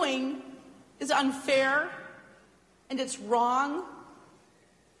doing is unfair, and it's wrong,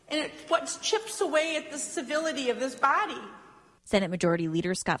 and it what chips away at the civility of this body. Senate Majority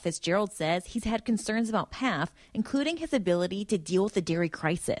Leader Scott Fitzgerald says he's had concerns about Pfaff, including his ability to deal with the dairy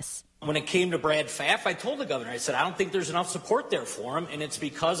crisis. When it came to Brad Pfaff, I told the governor, I said, I don't think there's enough support there for him, and it's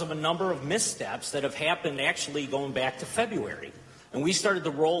because of a number of missteps that have happened actually going back to February. And we started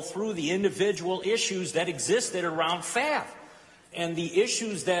to roll through the individual issues that existed around Pfaff and the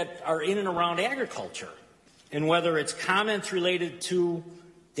issues that are in and around agriculture. And whether it's comments related to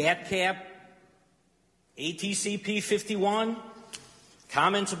DATCAP, ATCP 51,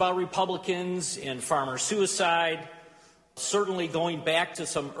 comments about Republicans and farmer suicide, certainly going back to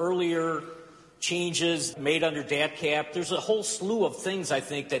some earlier changes made under DATCAP. There's a whole slew of things, I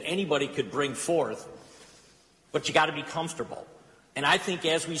think, that anybody could bring forth, but you got to be comfortable. And I think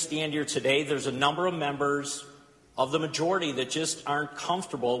as we stand here today, there's a number of members of the majority that just aren't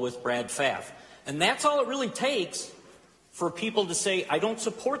comfortable with Brad Pfaff. And that's all it really takes for people to say, I don't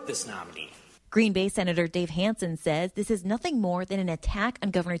support this nominee. Green Bay Senator Dave Hansen says this is nothing more than an attack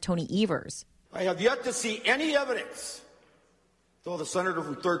on Governor Tony Evers. I have yet to see any evidence, though the senator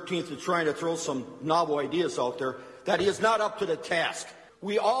from 13th is trying to throw some novel ideas out there, that he is not up to the task.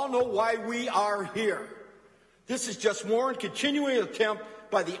 We all know why we are here. This is just more and continuing attempt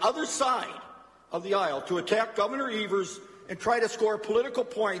by the other side of the aisle to attack Governor Evers and try to score political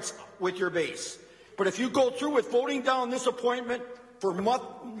points with your base. But if you go through with voting down this appointment for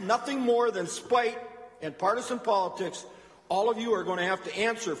nothing more than spite and partisan politics, all of you are going to have to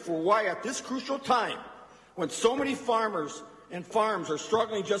answer for why at this crucial time, when so many farmers and farms are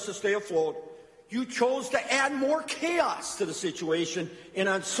struggling just to stay afloat, you chose to add more chaos to the situation and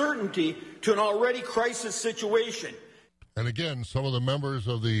uncertainty to an already crisis situation. And again, some of the members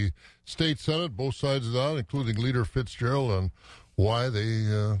of the state Senate, both sides of the aisle, including Leader Fitzgerald, on why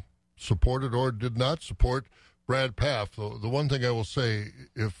they supported or did not support Brad Pfaff. The one thing I will say,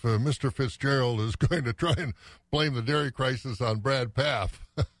 if Mr. Fitzgerald is going to try and blame the dairy crisis on Brad Pfaff,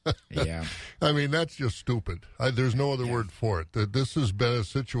 yeah, I mean, that's just stupid. There's no other word for it. This has been a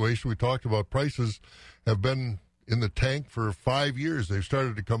situation we talked about. Prices have been in the tank for 5 years. They've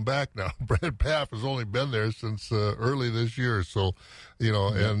started to come back now. Brad Pfaff has only been there since early this year. So,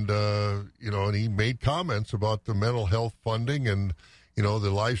 and he made comments about the mental health funding and,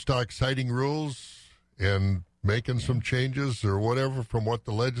 the livestock sighting rules and making some changes or whatever from what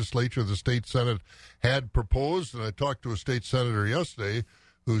the legislature, the state Senate had proposed. And I talked to a state senator yesterday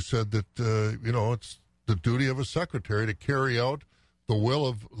who said that, it's the duty of a secretary to carry out the will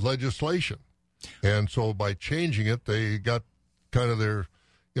of legislation. And so by changing it, they got kind of their,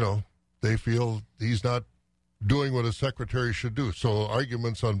 they feel he's not doing what a secretary should do. So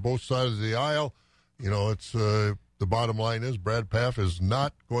arguments on both sides of the aisle, it's the bottom line is Brad Pfaff is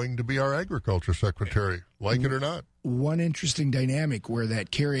not going to be our agriculture secretary, like it or not. One interesting dynamic where that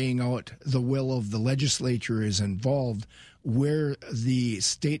carrying out the will of the legislature is involved, where the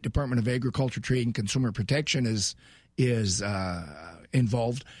State Department of Agriculture, Trade, and Consumer Protection is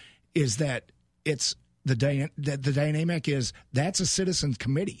involved, is that it's the dynamic is that's a citizens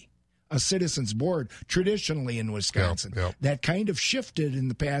committee, a citizens board, traditionally in Wisconsin. Yep. That kind of shifted in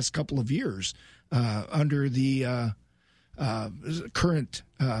the past couple of years under the current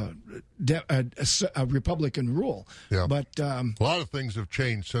Republican rule. Yeah. But a lot of things have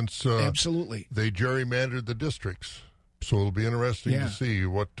changed since absolutely they gerrymandered the districts. So it'll be interesting to see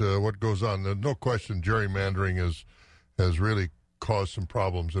what goes on. There's no question gerrymandering has really caused some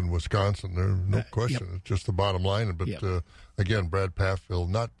problems in Wisconsin. There's no question. It's just the bottom line. But again, Brad Pfaff will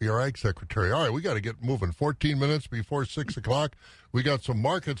not be our ag secretary. All right, we got to get moving. 14 minutes before 6 o'clock. We got some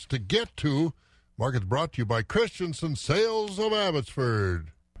markets to get to. Markets brought to you by Christensen Sales of Abbotsford.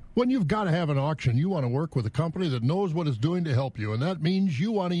 When you've got to have an auction, you want to work with a company that knows what it's doing to help you, and that means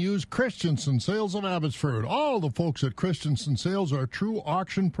you want to use Christensen Sales of Abbotsford. All the folks at Christensen Sales are true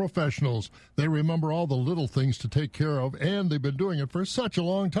auction professionals. They remember all the little things to take care of, and they've been doing it for such a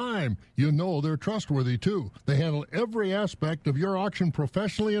long time. You know they're trustworthy, too. They handle every aspect of your auction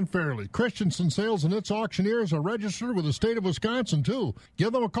professionally and fairly. Christensen Sales and its auctioneers are registered with the state of Wisconsin, too.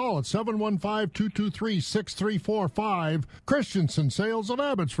 Give them a call at 715-223-6345. Christensen Sales of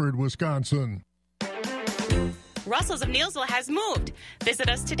Abbotsford, Wisconsin. Russell's of Neilsville has moved. Visit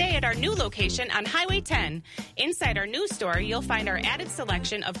us today at our new location on Highway 10. Inside our new store, you'll find our added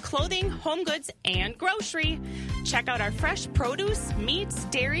selection of clothing, home goods, and grocery. Check out our fresh produce, meats,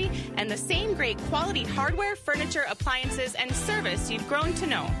 dairy, and the same great quality hardware, furniture, appliances, and service you've grown to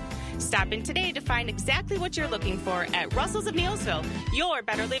know. Stop in today to find exactly what you're looking for at Russell's of Neilsville, your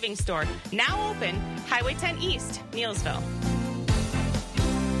better living store. Now open, Highway 10 East, Neilsville.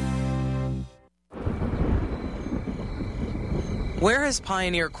 Where has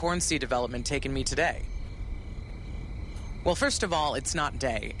Pioneer Corn Seed Development taken me today? Well, first of all, it's not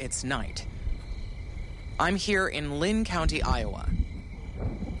day, it's night. I'm here in Lynn County, Iowa.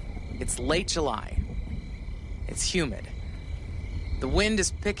 It's late July. It's humid. The wind is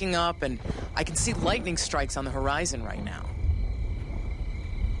picking up, and I can see lightning strikes on the horizon right now.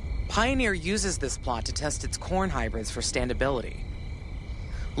 Pioneer uses this plot to test its corn hybrids for standability.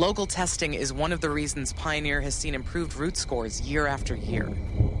 Local testing is one of the reasons Pioneer has seen improved root scores year after year.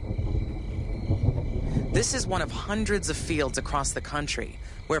 This is one of hundreds of fields across the country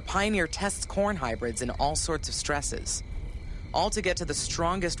where Pioneer tests corn hybrids in all sorts of stresses, all to get to the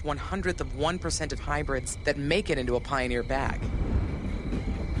strongest 1/100th of 1% of hybrids that make it into a Pioneer bag.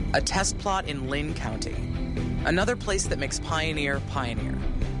 A test plot in Lynn County, another place that makes Pioneer Pioneer.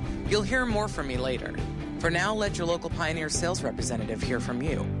 You'll hear more from me later. For now, let your local Pioneer sales representative hear from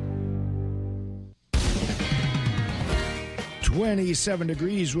you. 27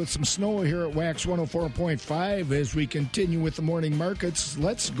 degrees with some snow here at Wax 104.5. As we continue with the morning markets,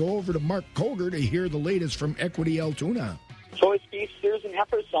 let's go over to Mark Koger to hear the latest from Equity Altoona. Choice beef steers and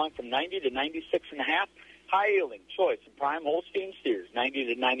heifers selling from 90 to 96.5. High-yielding choice and prime Holstein steers,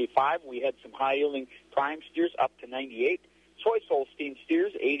 90 to 95. We had some high-yielding prime steers up to 98. Choice Holstein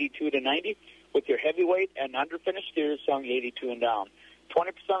steers, 82 to 90. With your heavyweight and underfinished steers selling 82 and down.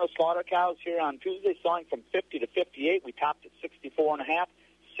 20% of slaughter cows here on Tuesday selling from 50 to 58. We topped at 64.5.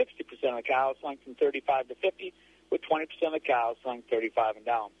 60% of the cows selling from 35 to 50, with 20% of the cows selling 35 and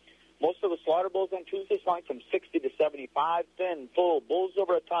down. Most of the slaughter bulls on Tuesday selling from 60 to 75. Thin, full, bulls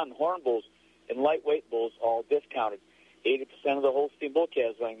over a ton, horn bulls, and lightweight bulls all discounted. 80% of the Holstein bull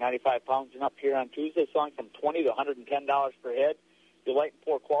calves weighing 95 pounds and up here on Tuesday selling from $20 to $110 per head. The light and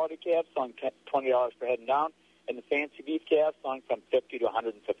poor quality calves selling $20 per head and down, and the fancy beef calves selling from $50 to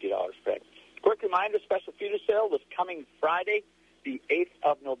 $150 per head. Quick reminder, special feeder sale this coming Friday, the 8th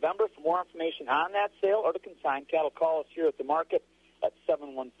of November. For more information on that sale or to consign cattle, call us here at the market at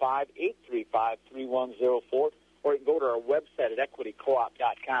 715-835-3104, or you can go to our website at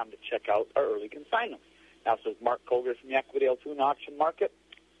equitycoop.com to check out our early consignments. Now, this is Mark Koger from the Equity Altoona Auction Market.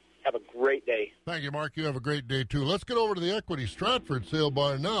 Have a great day. Thank you, Mark. You have a great day, too. Let's get over to the Equity Stratford sale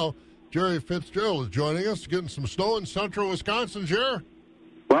barn now. Jerry Fitzgerald is joining us, getting some snow in central Wisconsin. Jerry?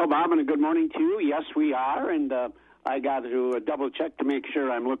 Well, Bob, and a good morning to you. Yes, we are, and I got to double-check to make sure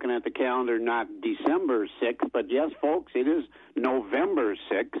I'm looking at the calendar, not December 6th, but yes, folks, it is November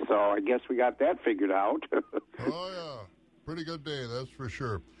 6th, so I guess we got that figured out. Oh, yeah. Pretty good day, that's for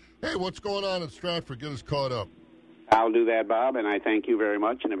sure. Hey, what's going on at Stratford? Get us caught up. I'll do that, Bob, and I thank you very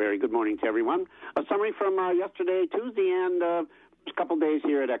much, and a very good morning to everyone. A summary from yesterday, Tuesday, and A couple days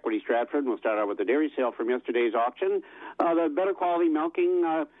here at Equity Stratford. We'll start out with the dairy sale from yesterday's auction. The better quality milking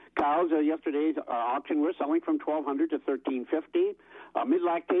cows, yesterday's auction, we're selling from $1,200 to $1,350.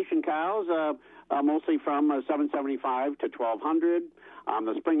 Mid-lactation cows, mostly from $775 to $1,200.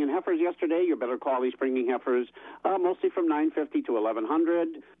 The spring and heifers yesterday, your better quality springing heifers, mostly from $950 to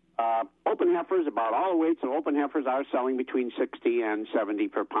 $1,100. Open heifers, about all the weights of open heifers are selling between $60 and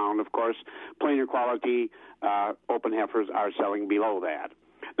 $70 per pound. Of course, plainer quality open heifers are selling below that.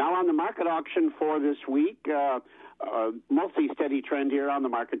 Now on the market auction for this week, mostly steady trend here on the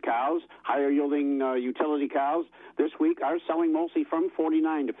market cows. Higher yielding utility cows this week are selling mostly from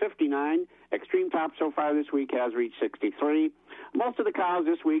 49 to 59. Extreme top so far this week has reached 63. Most of the cows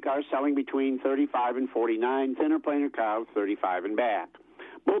this week are selling between 35 and 49. Thinner, plainer cows, 35 and back.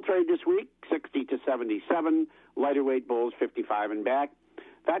 Bull trade this week, 60 to 77. Lighter weight bulls, 55 and back.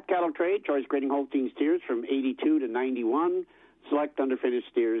 Fat cattle trade, choice grading Holstein steers from 82 to 91. Select underfinished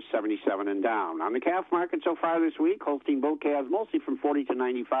steers, 77 and down. On the calf market so far this week, Holstein bull calves mostly from 40 to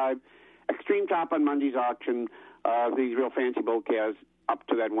 95. Extreme top on Monday's auction, these real fancy bull calves up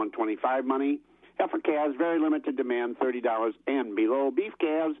to that 125 money. Heifer calves, very limited demand, $30 and below. Beef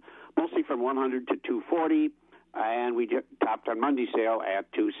calves, mostly from 100 to 240. And we topped on Monday's sale at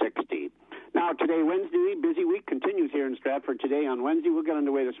 $260. Now, today, Wednesday, busy week continues here in Stratford. Today on Wednesday, we'll get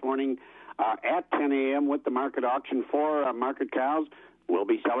underway this morning at 10 a.m. with the market auction for market cows. We'll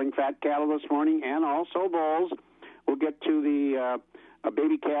be selling fat cattle this morning and also bulls. We'll get to the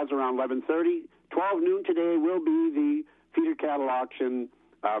baby calves around 11:30. 12 noon today will be the feeder cattle auction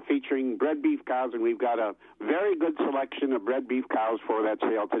featuring bred beef cows, and we've got a very good selection of bred beef cows for that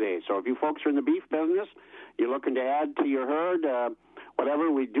sale today. So if you folks are in the beef business, you're looking to add to your herd,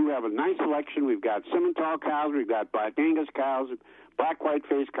 whatever, we do have a nice selection. We've got Simmental cows, we've got Black Angus cows, black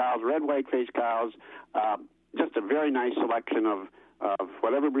white-faced cows, red white-faced cows, just a very nice selection of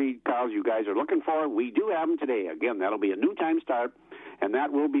whatever breed cows you guys are looking for. We do have them today. Again, that'll be a new time start, and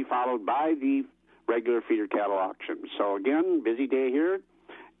that will be followed by the regular feeder cattle auction. So again, busy day here.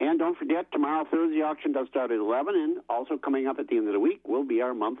 And don't forget, tomorrow, Thursday auction does start at 11, and also coming up at the end of the week will be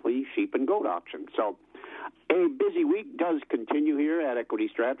our monthly sheep and goat auction. So a busy week does continue here at Equity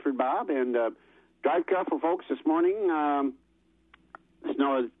Stratford, Bob, and drive careful, folks, this morning.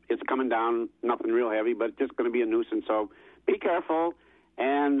 Snow is coming down, nothing real heavy, but just going to be a nuisance, so be careful.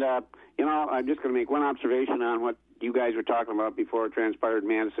 And, I'm just going to make one observation on what you guys were talking about before it transpired in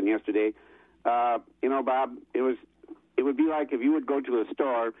Madison yesterday. Bob, it would be like if you would go to a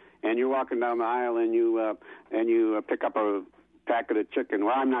store and you're walking down the aisle and you pick up a packet of chicken.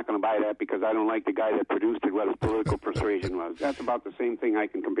 Well, I'm not going to buy that because I don't like the guy that produced it, what his political persuasion was. That's about the same thing I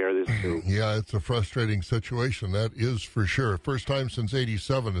can compare this to. Yeah, it's a frustrating situation. That is for sure. First time since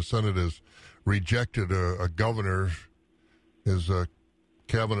 '87 the Senate has rejected a governor as a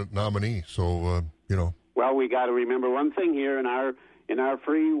cabinet nominee. So, Well, we got to remember one thing here in our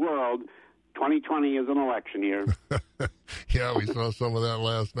free world. 2020 is an election year. Yeah, we saw some of that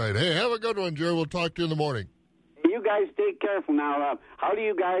last night. Hey, have a good one, Jerry. We'll talk to you in the morning. You guys stay careful now. How do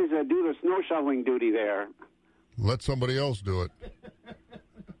you guys do the snow shoveling duty there? Let somebody else do it.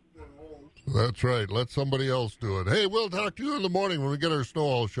 That's right. Let somebody else do it. Hey, we'll talk to you in the morning when we get our snow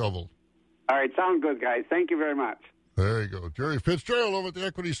all shoveled. All right, sound good, guys. Thank you very much. There you go. Jerry Fitzgerald over at the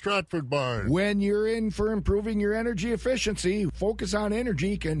Equity Stratford Barn. When you're in for improving your energy efficiency, Focus on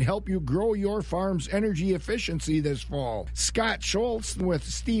Energy can help you grow your farm's energy efficiency this fall. Scott Schultz with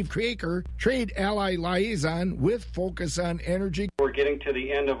Steve Kraker, Trade Ally Liaison with Focus on Energy. We're getting to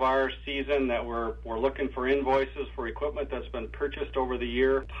the end of our season that we're looking for invoices for equipment that's been purchased over the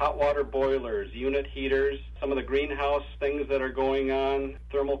year. Hot water boilers, unit heaters, some of the greenhouse things that are going on,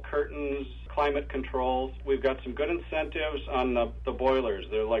 thermal curtains, climate controls. We've got some good incentives on the boilers.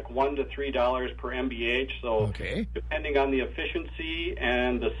 They're like $1 to $3 per MBH. So depending on the efficiency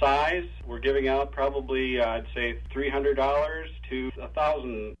and the size, we're giving out probably, I'd say, $300 to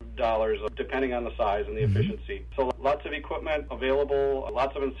 $1,000, depending on the size and the efficiency. So lots of equipment available,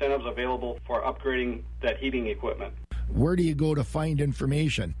 lots of incentives available for upgrading that heating equipment. Where do you go to find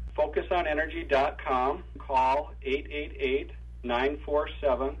information? FocusOnEnergy.com. Call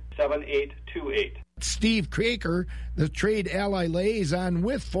 888-947-7828. Steve Kraker, the Trade Ally Liaison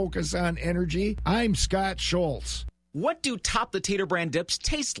with Focus on Energy. I'm Scott Schultz. What do Top the Tater brand dips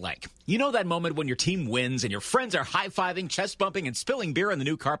taste like? You know that moment when your team wins and your friends are high-fiving, chest-bumping, and spilling beer on the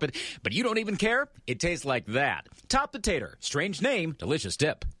new carpet, but you don't even care? It tastes like that. Top the Tater. Strange name, delicious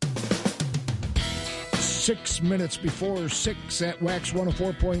dip. 6 minutes before 6 at Wax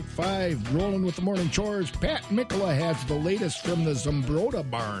 104.5. Rolling with the morning chores. Pat Mikula has the latest from the Zumbrota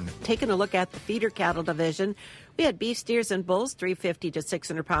barn. Taking a look at the feeder cattle division, we had beef steers and bulls, 350 to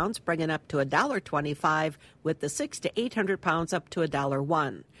 600 pounds, bringing up to $1.25, with the 6 to 800 pounds up to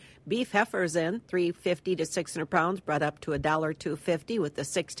 $1.01. Beef heifers in 350 to 600 pounds, brought up to $1.250, with the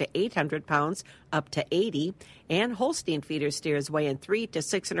 6 to 800 pounds up to 80. And Holstein feeder steers weighing 3 to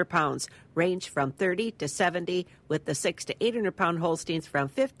 600 pounds, range from 30 to 70, with the 6 to 800 pound Holsteins from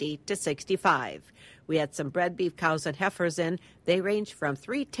 50 to 65. We had some bred beef cows and heifers in. They range from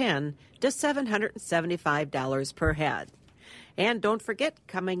 $310 to $775 per head. And don't forget,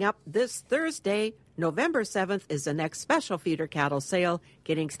 coming up this Thursday, November 7th, is the next special feeder cattle sale,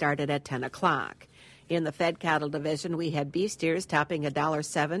 getting started at 10 o'clock. In the fed cattle division, we had beef steers topping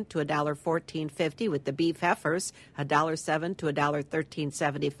 $1.07 to $1.1450, with the beef heifers $1.07 to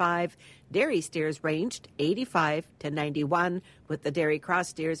 $1.1375. Dairy steers ranged 85 to 91, with the dairy cross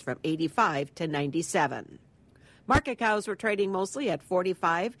steers from 85 to 97. Market cows were trading mostly at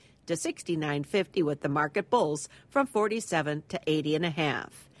 45 to 69.50, with the market bulls from 47 to 80.5.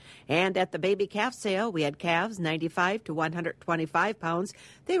 And at the baby calf sale, we had calves 95 to 125 pounds.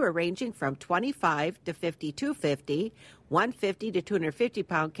 They were ranging from 25 to 52.50, 150 to 250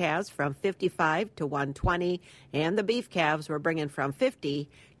 pound calves from 55 to 120, and the beef calves were bringing from $50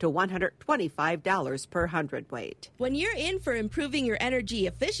 to $125 per hundredweight. When you're in for improving your energy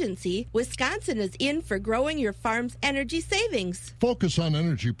efficiency, Wisconsin is in for growing your farm's energy savings. Focus on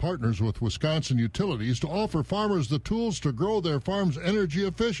Energy partners with Wisconsin Utilities to offer farmers the tools to grow their farm's energy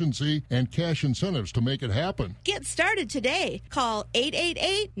efficiency and cash incentives to make it happen. Get started today. Call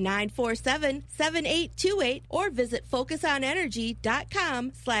 888-947-7828 or visit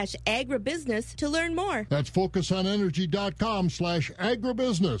focusonenergy.com/agribusiness to learn more. That's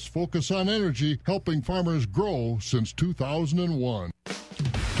focusonenergy.com/agribusiness. Focus on Energy, helping farmers grow since 2001.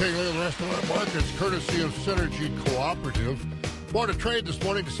 Taking a look at the rest of our markets, courtesy of Synergy Cooperative. Board of Trade this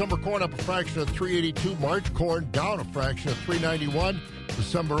morning, December corn up a fraction of $3.82. March corn down a fraction of $3.91.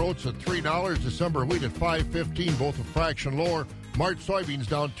 December oats at $3. December wheat at $5.15, both a fraction lower. March soybeans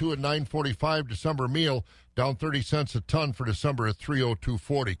down 2 at $9.45. December meal down 30 cents a ton for December at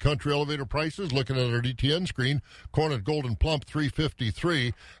 $302.40. Country elevator prices, looking at our DTN screen, corn at Golden Plump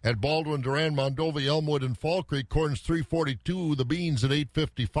 $3.53. At Baldwin, Durand, Mondovi, Elmwood, and Fall Creek, corn's $3.42. The beans at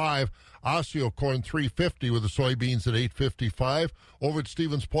 $8.55. Osseo corn $3.50 with the soybeans at $8.55. Over at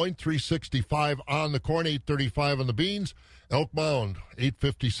Stevens Point, $3.65 on the corn, $8.35 on the beans. Elk Mound,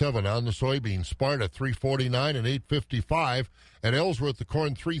 $8.57 on the soybeans. Sparta, $3.49 and $8.55. At Ellsworth, the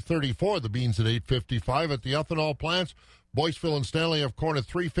corn, $3.34. The beans at $8.55. At the ethanol plants, Boyceville and Stanley have corn at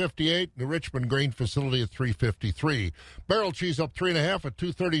 $3.58. The Richmond grain facility at $3.53. Barrel cheese up 3.5 at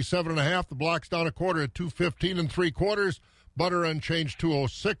 $2.37.5. The blocks down a quarter at $2.15 3/4. Butter unchanged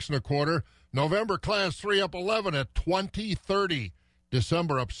 $2.06 1/4. November class 3 up 11 at $20.30.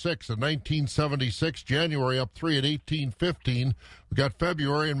 December up 6 at $19.76. January up 3 at $18.15. We got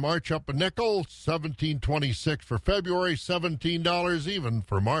February and March up a nickel, $17.26 for February, $17 even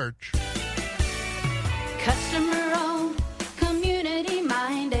for March. Customer-owned,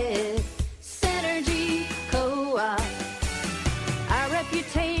 community-minded, Synergy Co-op. Our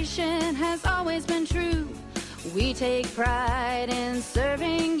reputation has always been true. We take pride in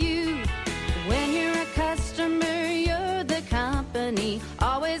serving you. When you're a customer, you're the company,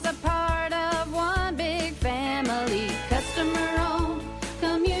 always a part of one big family. Customer-owned,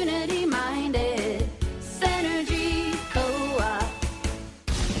 community-minded, Synergy Co-op.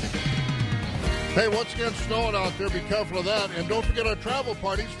 Hey, once again, snowing out there. Be careful of that. And don't forget our travel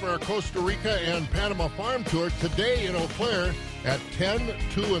parties for our Costa Rica and Panama Farm Tour today in Eau Claire at 10,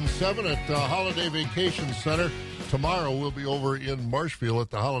 2, and 7 at the Holiday Vacation Center. Tomorrow we'll be over in Marshfield at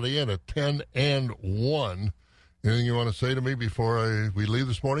the Holiday Inn at 10 and 1. Anything you want to say to me before we leave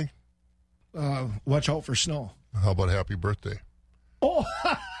this morning? Watch out for snow. How about happy birthday? Oh!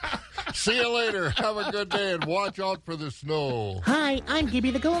 See you later. Have a good day and watch out for the snow. Hi, I'm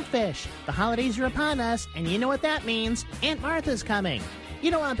Gibby the Goldfish. The holidays are upon us, and you know what that means. Aunt Martha's coming.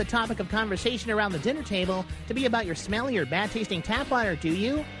 You don't want the topic of conversation around the dinner table to be about your smelly or bad-tasting tap water, do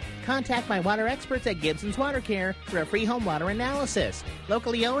you? Contact my water experts at Gibson's Water Care for a free home water analysis.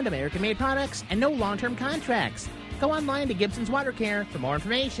 Locally owned, American-made products, and no long-term contracts. Go online to Gibson's Water Care for more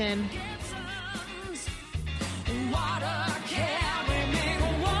information. Water Care, we make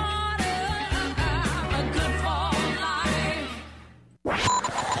water good for life.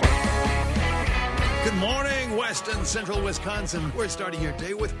 Good morning. West and Central Wisconsin. We're starting your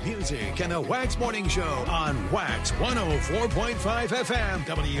day with music and the Wax Morning Show on Wax 104.5 FM.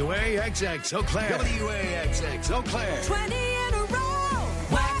 WAXX Eau Claire. WAXX Eau Claire. 20 in a row.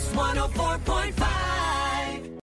 Wax 104.5.